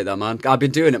appreciate that, man. I've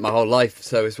been doing it my whole life,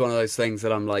 so it's one of those things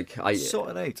that I'm like... Sort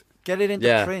it out. Get it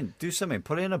into print. Do something.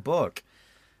 Put it in a book.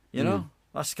 You know?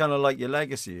 That's kind of like your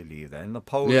legacy you leave then. The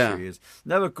poetry is...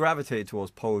 Never gravitated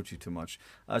towards poetry too much.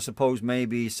 I suppose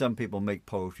maybe some people make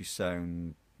poetry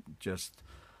sound just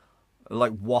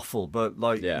like waffle, but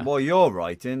like what you're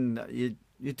writing,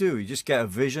 you do. You just get a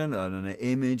vision and an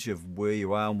image of where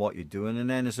you are and what you're doing, and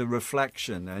then it's a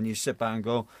reflection, and you sit back and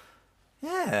go,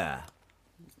 yeah.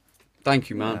 Thank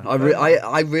you, man. Yeah,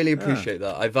 I really appreciate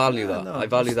that. I value that. No, I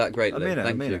value that greatly. I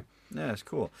Thank you. it. Yeah, it's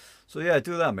cool. So yeah,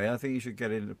 do that, mate. I think you should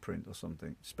get it into print or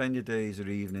something. Spend your days or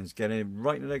evenings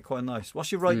writing it out quite nice.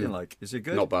 What's your writing like? Is it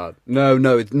good? Not bad. No,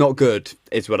 it's not good.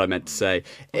 Is what I meant to say.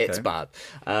 It's bad.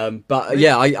 But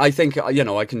yeah, I think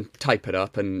I can type it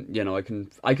up, and I can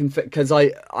because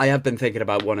I have been thinking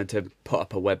about wanting to put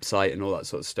up a website and all that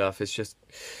sort of stuff. It's just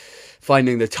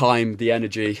finding the time, the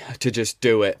energy to just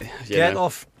do it. Get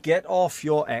off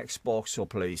your Xbox or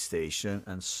PlayStation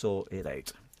and sort it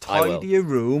out. I will. Tidy your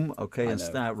room, okay, and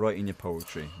start writing your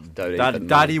poetry. Don't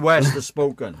Daddy West has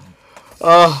spoken.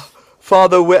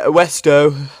 Father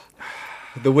Westo,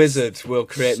 the wizard, will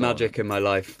create magic in my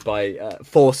life by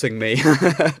forcing me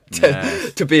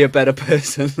to be a better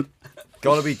person.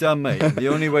 Got to be done, mate. The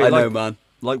only way, I know, man.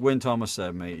 Like Wyn Thomas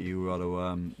said, mate,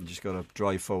 you just got to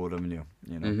drive forward, haven't you?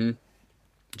 You know.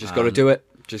 Just got to do it.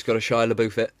 Just got to Shia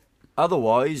LaBeouf it.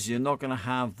 Otherwise, you're not going to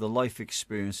have the life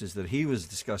experiences that he was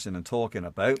discussing and talking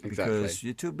about because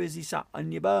you're too busy sat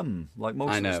on your bum, like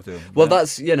most of us do. Well,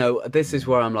 that's, this is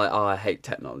where I'm like, I hate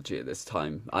technology at this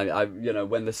time. I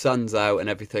when the sun's out and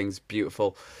everything's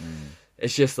beautiful,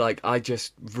 it's just like, I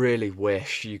just really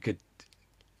wish you could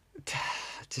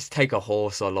just take a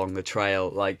horse along the trail.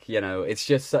 Like, it's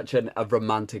just such a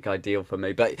romantic ideal for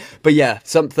me. But yeah,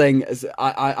 something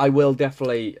I will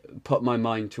definitely put my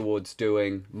mind towards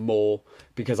doing more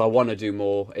because I want to do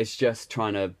more. It's just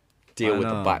trying to deal with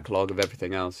the backlog of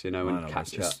everything else, and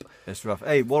catch up. It's rough.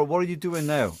 Hey, what are you doing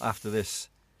now after this?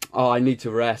 Oh, I need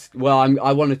to rest. Well,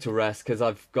 I wanted to rest because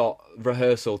I've got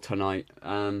rehearsal tonight.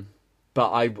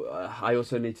 But I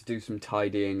also need to do some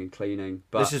tidying and cleaning.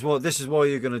 But this is what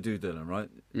you're going to do, Dylan, right?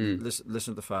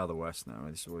 Listen to Father West now.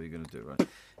 Right? This is what you're going to do, right?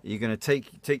 You're going to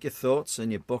take your thoughts and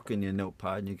your book and your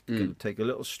notepad, and you're going to take a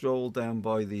little stroll down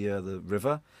by the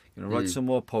river. You're going to write some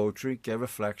more poetry, get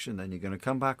reflection. Then you're going to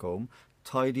come back home,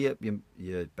 tidy up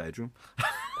your bedroom.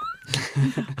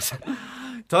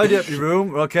 Tidy up your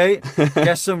room, okay?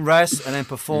 Get some rest, and then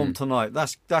perform tonight.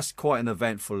 That's quite an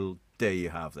eventful day you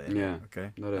have there. Yeah. Okay.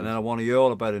 And then I want to hear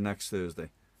all about it next Thursday.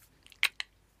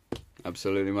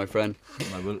 Absolutely, my friend.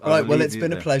 Right. Well, it's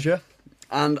been a pleasure.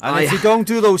 And if you don't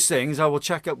do those things, I will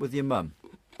check up with your mum.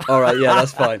 All right. Yeah,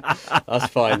 that's fine. That's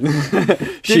fine.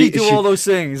 Did he do all those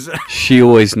things? She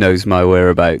always knows my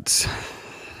whereabouts.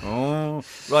 Oh,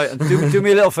 right. And do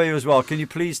me a little favour as well. Can you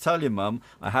please tell your mum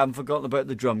I haven't forgotten about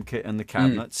the drum kit and the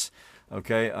cabinets.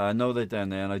 Okay, I know they're down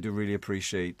there, and I do really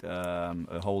appreciate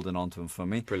holding on to them for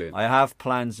me. Brilliant. I have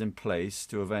plans in place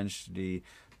to eventually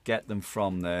get them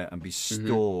from there and be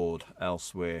stored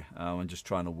elsewhere. I'm just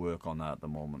trying to work on that at the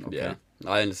moment. Okay? Yeah,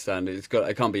 I understand. It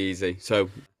can't be easy. So,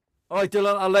 all right,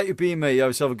 Dylan, I'll let you be, mate. You have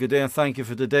yourself a good day, and thank you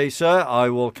for today, sir. I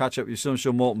will catch up with you soon.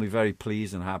 Sure, Morton will be very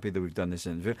pleased and happy that we've done this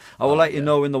interview. I will let you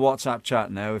know in the WhatsApp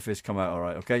chat now if it's come out all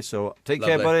right, okay? So take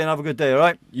care, buddy, and have a good day, all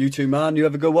right? You too, man. You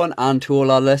have a good one. And to all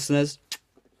our listeners,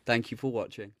 thank you for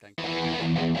watching. Thank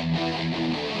you.